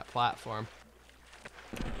get to that platform.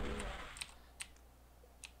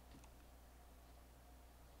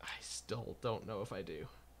 I still don't know if I do.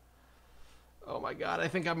 Oh my god, I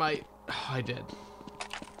think I might. Oh, I did.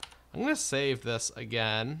 I'm gonna save this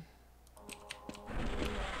again.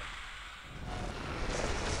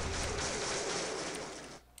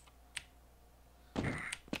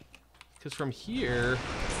 Because from here...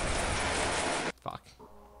 Fuck.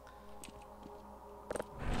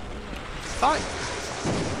 Fine.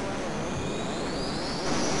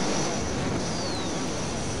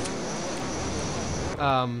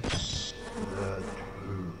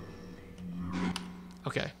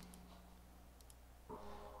 Okay.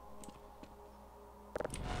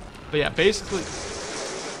 But yeah, basically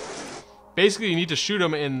you need to shoot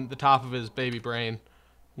him in the top of his baby brain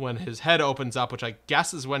when his head opens up, which I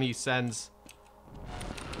guess is when he sends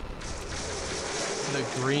the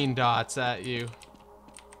green dots at you.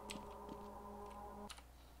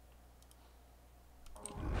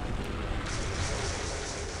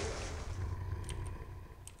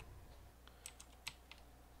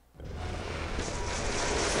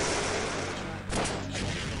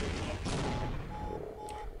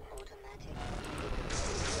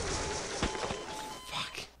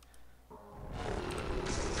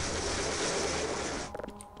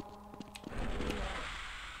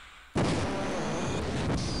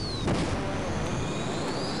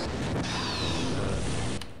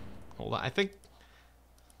 I think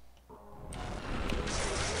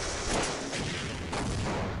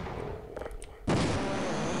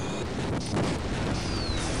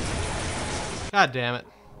God damn it.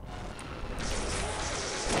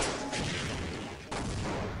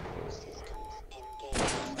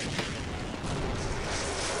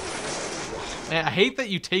 Man, I hate that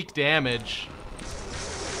you take damage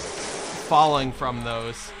falling from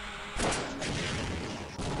those.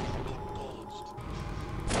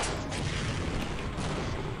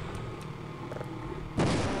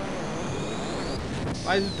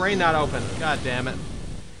 Why is his brain not open? God damn it.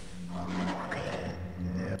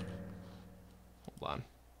 Hold on.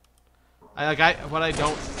 What I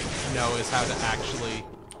don't know is how to actually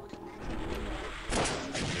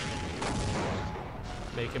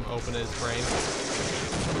make him open his brain.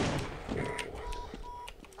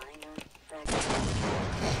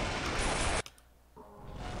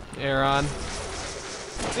 Aaron.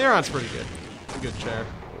 Aaron's pretty good. It's a good chair.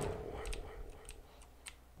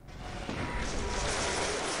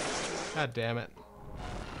 God damn it.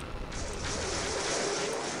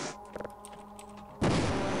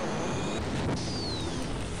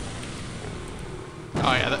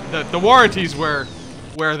 Oh yeah, the warranty's where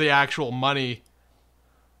the actual money.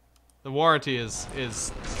 The warranty is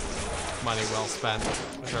money well spent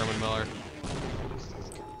with Herman Miller.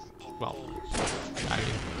 Well, I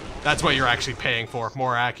mean, that's what you're actually paying for,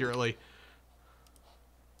 more accurately.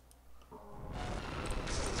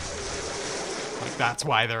 Like, that's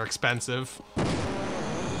why they're expensive. Wait,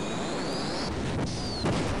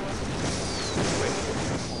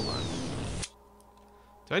 hold on.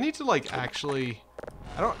 Do I need to, like, actually...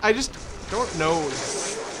 I just don't know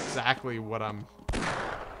exactly what I'm...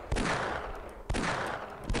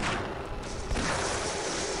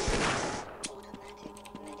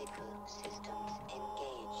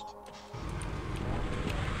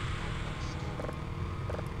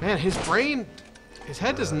 Man, his brain... His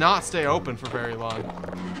head does not stay open for very long.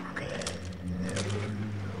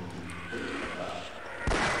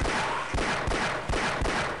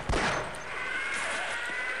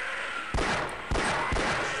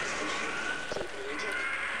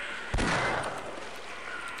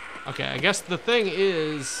 Okay, I guess the thing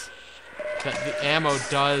is... that the ammo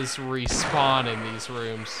does respawn in these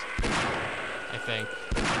rooms, I think.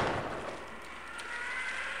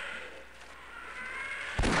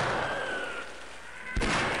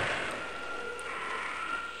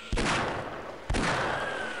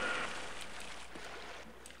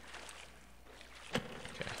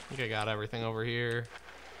 Okay, I think I got everything over here.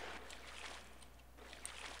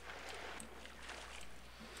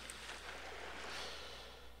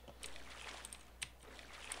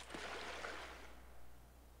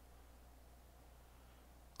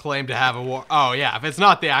 Claim to have a war. Oh yeah, if it's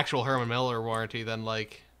not the actual Herman Miller warranty, then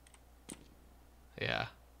like, yeah.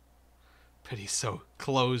 But he's so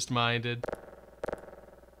closed-minded.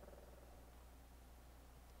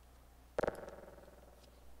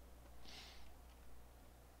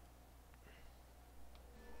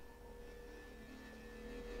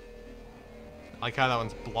 I like how that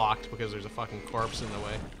one's blocked because there's a fucking corpse in the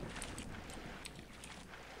way.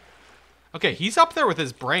 Okay, he's up there with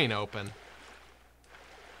his brain open.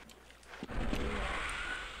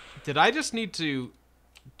 Did I just need to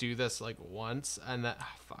do this like once and that? Oh,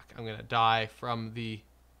 fuck, I'm gonna die from the.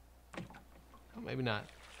 Oh, maybe not.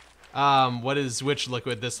 What is which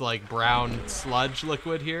liquid? This like brown sludge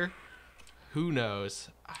liquid here? Who knows?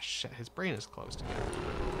 Ah, shit, his brain is closed together.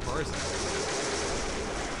 Or is it?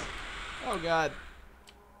 Oh god.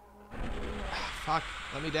 Ah, fuck,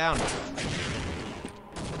 let me down.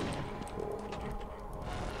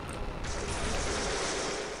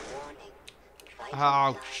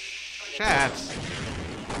 Oh shit.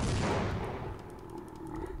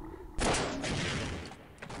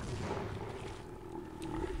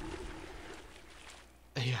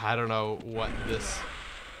 Yeah, I don't know what this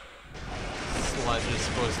sludge is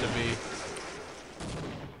supposed to be.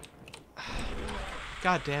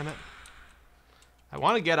 God damn it. I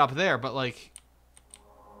want to get up there, but like...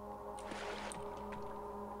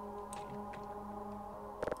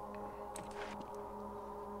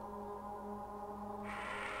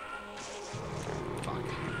 Fuck.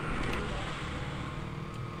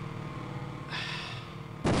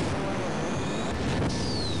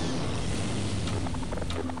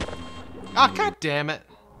 Ah, god damn it.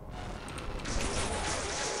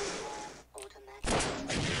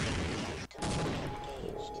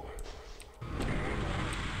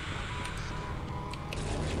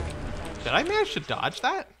 Did I manage to dodge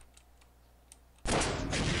that?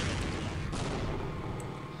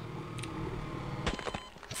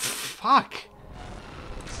 Fuck.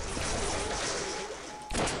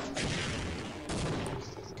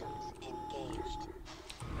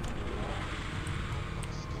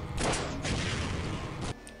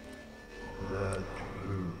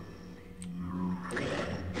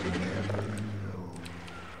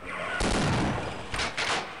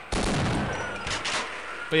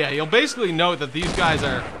 But yeah, you'll basically note that these guys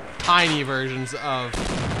are tiny versions of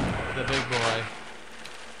the big boy.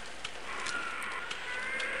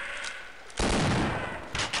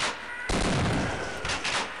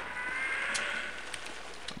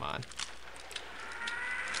 Come on.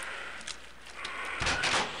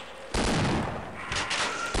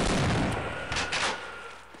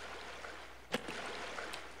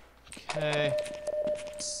 Okay.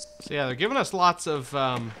 So yeah, they're giving us lots of,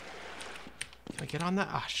 Can I get on that?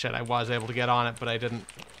 Ah, shit, I was able to get on it, but I didn't,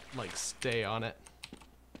 like, stay on it.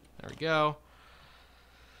 There we go.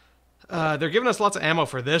 They're giving us lots of ammo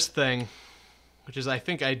for this thing, which is, I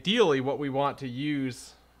think, ideally what we want to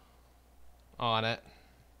use on it.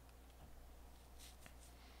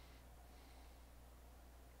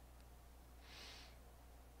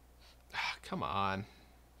 Ah, come on.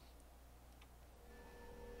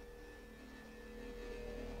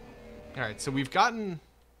 Alright, so we've gotten...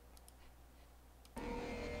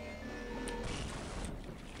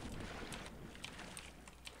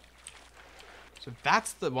 So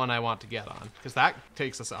that's the one I want to get on, because that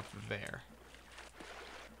takes us up there.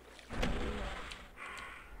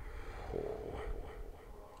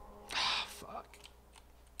 Ah, fuck.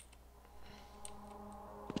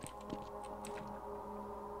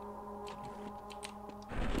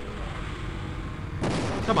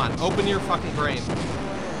 Come on, open your fucking brain.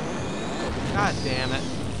 God damn it.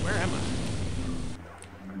 Where am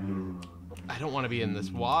I? I don't want to be in this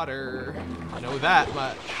water. I know that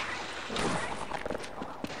much.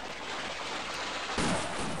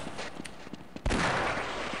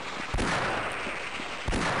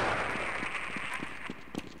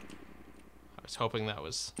 Hoping that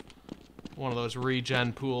was one of those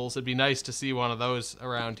regen pools. It'd be nice to see one of those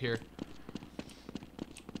around here.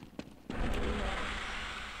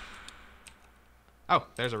 Oh,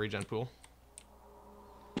 there's a regen pool.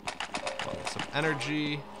 Some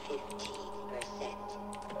energy. 15%.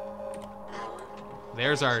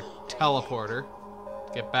 there's our teleporter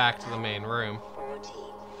to get back to the main room. 45%.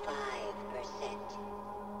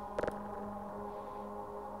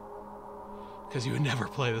 Because you would never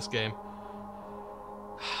play this game.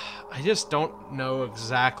 I just don't know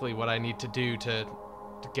exactly what I need to do to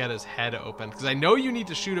get his head open. Because I know you need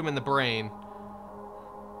to shoot him in the brain.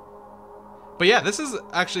 But yeah, this is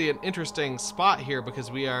actually an interesting spot here because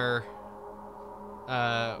we are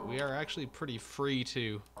actually pretty free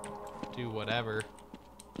to do whatever.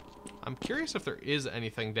 I'm curious if there is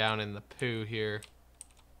anything down in the poo here.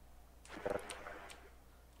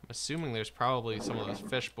 I'm assuming there's probably some of those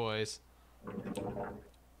fish boys.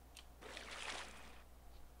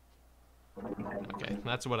 Okay,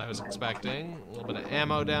 that's what I was expecting. A little bit of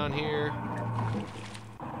ammo down here.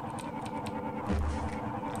 There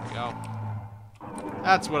we go.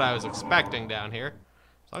 That's what I was expecting down here.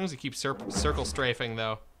 As long as you keep circle strafing,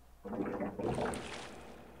 though.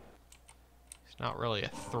 He's not really a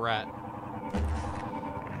threat.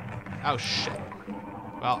 Oh, shit.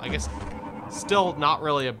 Well, I guess still not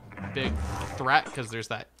really a big threat because there's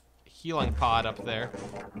that healing pod up there.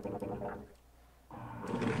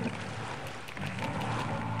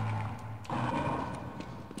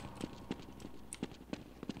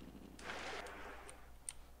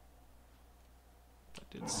 I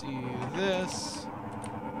did see this.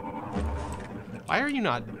 Why are you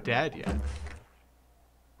not dead yet?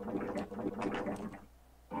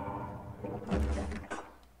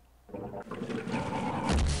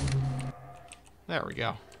 There we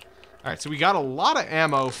go. Alright, so we got a lot of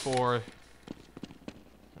ammo for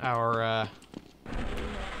our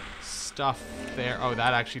stuff there. Oh,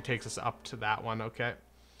 that actually takes us up to that one, okay.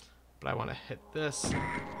 But I want to hit this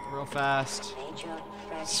real fast.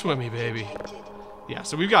 Swimmy, baby. Yeah,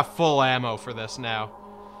 so we've got full ammo for this now.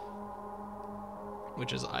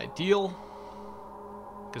 Which is ideal.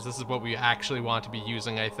 Because this is what we actually want to be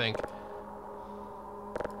using, I think.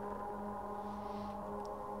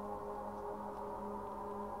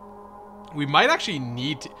 We might actually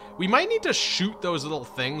need to, we might need to shoot those little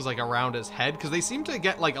things like around his head because they seem to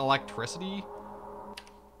get like electricity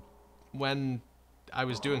when I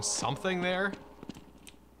was doing something there.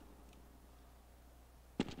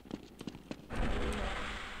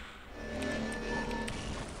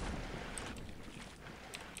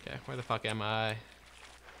 Okay, where the fuck am I?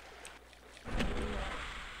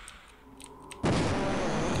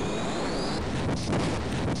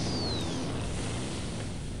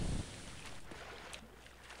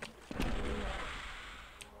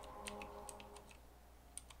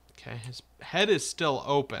 Okay, his head is still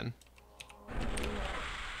open.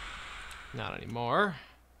 Not anymore.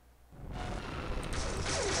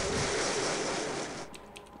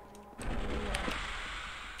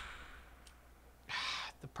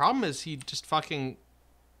 The problem is he just fucking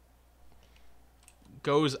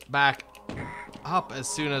goes back up as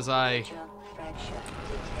soon as I...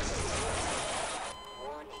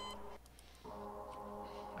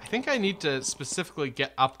 I think I need to specifically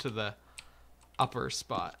get up to the upper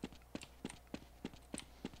spot.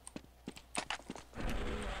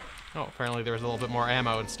 Oh, apparently there was a little bit more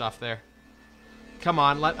ammo and stuff there. Come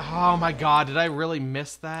on, oh my god, did I really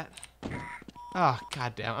miss that? Oh,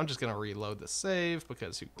 goddamn, I'm just gonna reload the save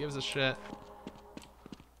because who gives a shit?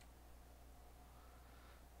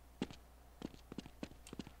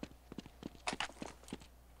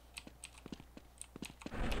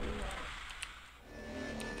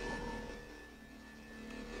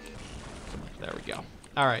 There we go.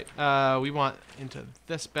 Alright, we want into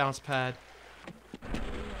this bounce pad.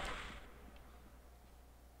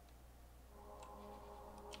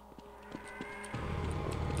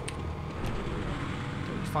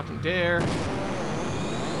 Fucking dare.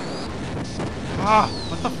 Ah,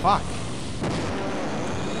 what the fuck?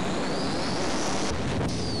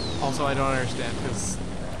 Also, I don't understand, because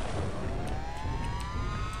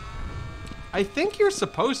I think you're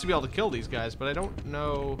supposed to be able to kill these guys, but I don't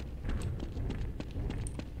know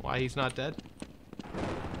why he's not dead.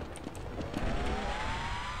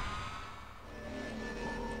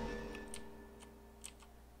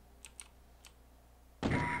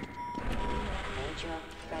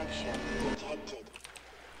 Detected.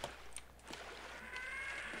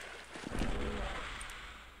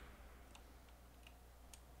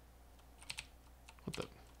 What the?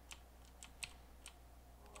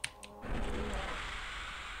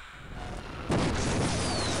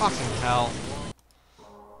 Fucking hell.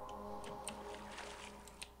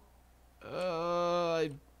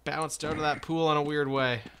 I bounced out of that pool in a weird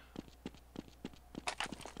way.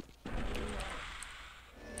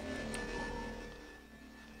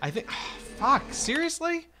 I think... fuck,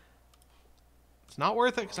 seriously? It's not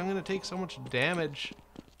worth it because I'm going to take so much damage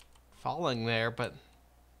falling there, but...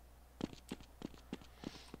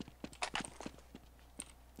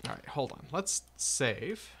 Alright, hold on. Let's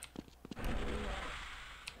save. And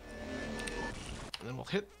then we'll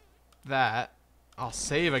hit that. I'll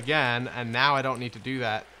save again, and now I don't need to do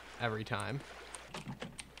that every time.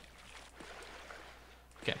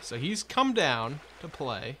 Okay, so he's come down to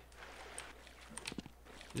play.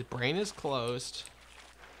 His brain is closed.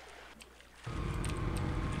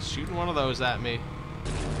 He's shooting one of those at me.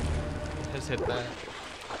 Has hit that.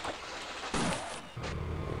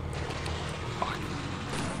 Fuck.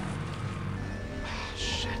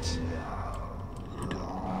 Shit.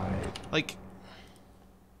 Like...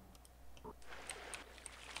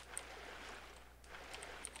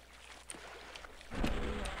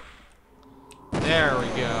 There we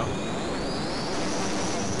go.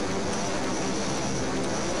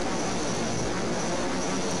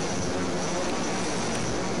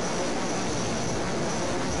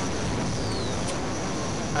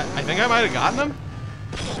 I think I might have gotten him.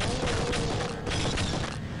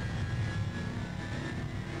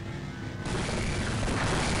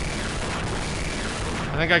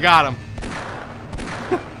 I think I got him.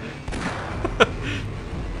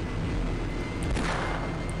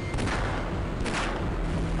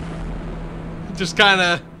 Just kind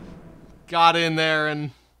of got in there and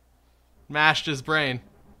mashed his brain.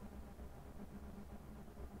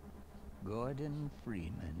 Gordon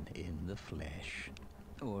Freeman in the flesh.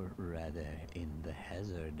 Or rather, in the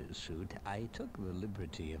hazard suit, I took the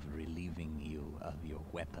liberty of relieving you of your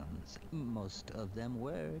weapons. Most of them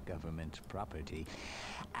were government property.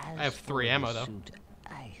 As I have 3 for ammo, the though. Suit,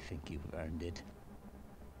 I think you've earned it.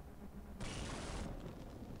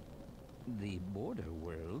 The border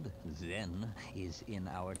world, Zen, is in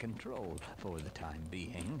our control for the time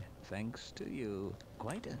being, thanks to you.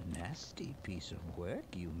 Quite a nasty piece of work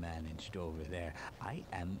you managed over there. I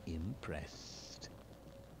am impressed.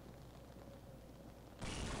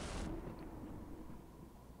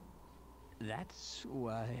 That's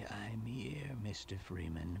why I'm here, Mr.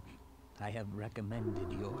 Freeman. I have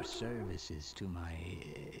recommended your services to my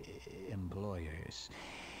employers.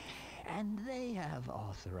 And they have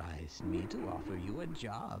authorized me to offer you a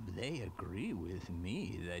job. They agree with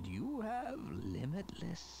me that you have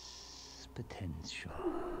limitless potential.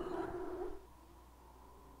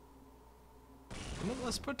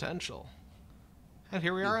 Limitless potential. And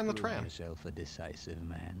here we are in the You prove tram. yourself a decisive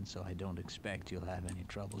man, so I don't expect you'll have any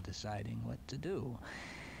trouble deciding what to do.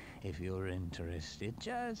 If you're interested,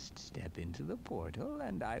 just step into the portal,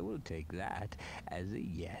 and I will take that as a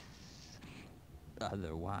yes.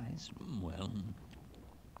 Otherwise, well,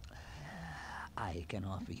 I can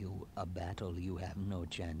offer you a battle you have no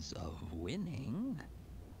chance of winning.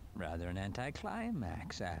 Rather an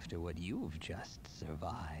anticlimax after what you've just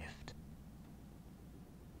survived.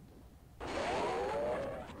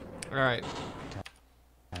 Alright.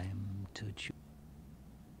 Time to choose.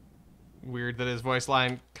 Weird that his voice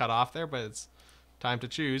line cut off there, but it's time to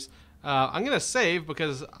choose. I'm going to save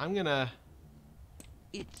because I'm going to...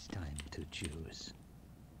 It's time to choose.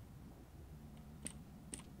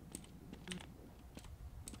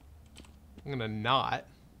 I'm going to not.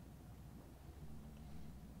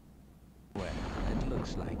 Well, it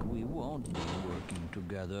looks like we won't be working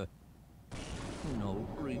together. No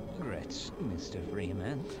regrets, Mr.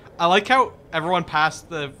 Freeman. I like how everyone past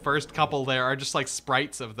the first couple there are just like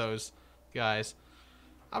sprites of those guys.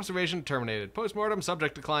 Observation terminated. Postmortem,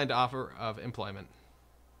 subject declined to offer of employment.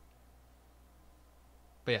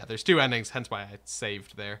 But yeah, there's 2 endings, hence why I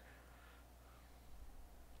saved there.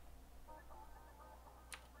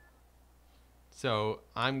 So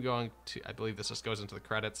I'm going to, I believe this just goes into the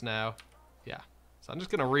credits now. Yeah. So I'm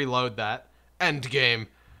just going to reload that. End game.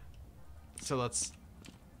 So let's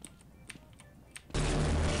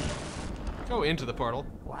go into the portal.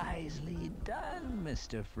 Wisely done,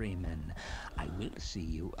 Mr. Freeman. I will see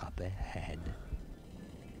you up ahead.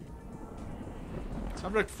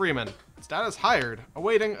 Subject Freeman. Status hired.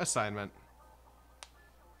 Awaiting assignment.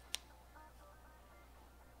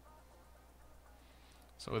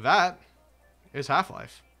 So that is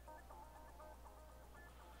Half-Life.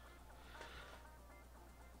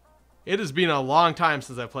 It has been a long time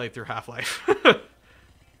since I played through Half-Life. That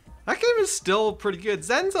game is still pretty good.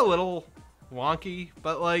 Zen's a little wonky,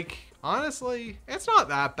 but like, honestly, it's not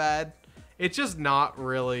that bad. It's just not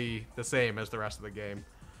really the same as the rest of the game.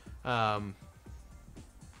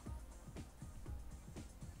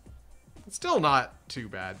 It's still not too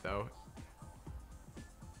bad, though.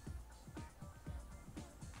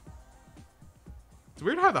 It's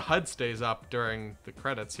weird how the HUD stays up during the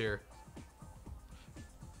credits here.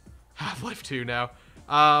 Half-Life 2 now.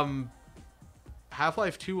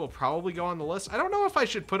 Half-Life 2 will probably go on the list. I don't know if I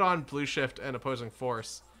should put on Blue Shift and Opposing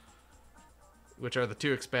Force, which are the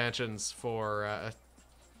 2 expansions for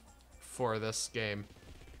this game.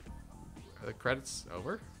 Are the credits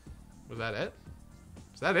over? Was that it?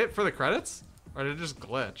 Is that it for the credits? Or did it just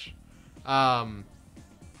glitch? But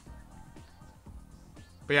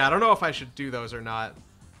yeah, I don't know if I should do those or not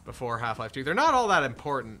before Half-Life 2. They're not all that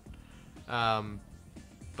important.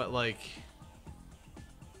 But like,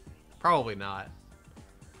 probably not.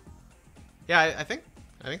 Yeah, I think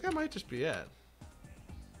that might just be it.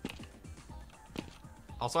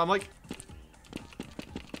 Also, I'm like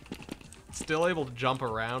still able to jump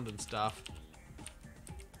around and stuff.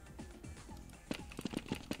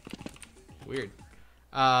 Weird.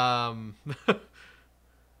 Hold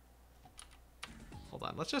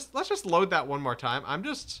on. Let's just load that one more time. I'm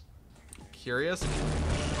just curious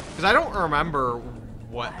because I don't remember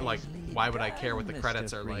what, like, why would I care what the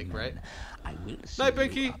credits are like, right? Night,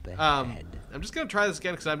 Binky. I'm just gonna try this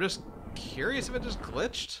again because I'm just curious if it just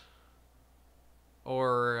glitched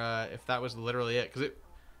or if that was literally it, because it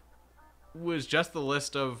was just the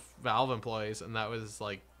list of Valve employees and that was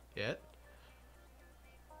like it.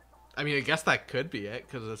 I mean, I guess that could be it,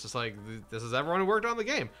 because it's just like, this is everyone who worked on the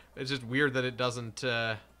game. It's just weird that it doesn't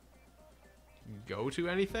go to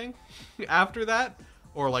anything after that,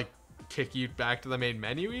 or like kick you back to the main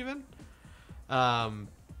menu even. But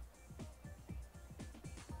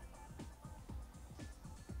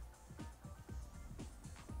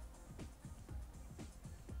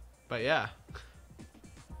yeah.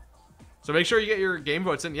 So make sure you get your game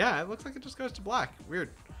votes in. Yeah, it looks like it just goes to black.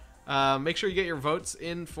 Weird. Make sure you get your votes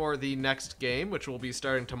in for the next game, which will be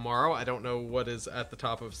starting tomorrow. I don't know what is at the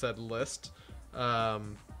top of said list, but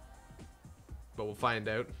we'll find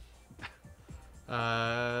out.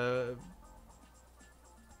 But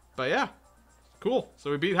yeah, cool.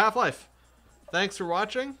 So we beat Half-Life. Thanks for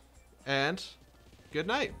watching, and good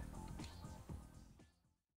night.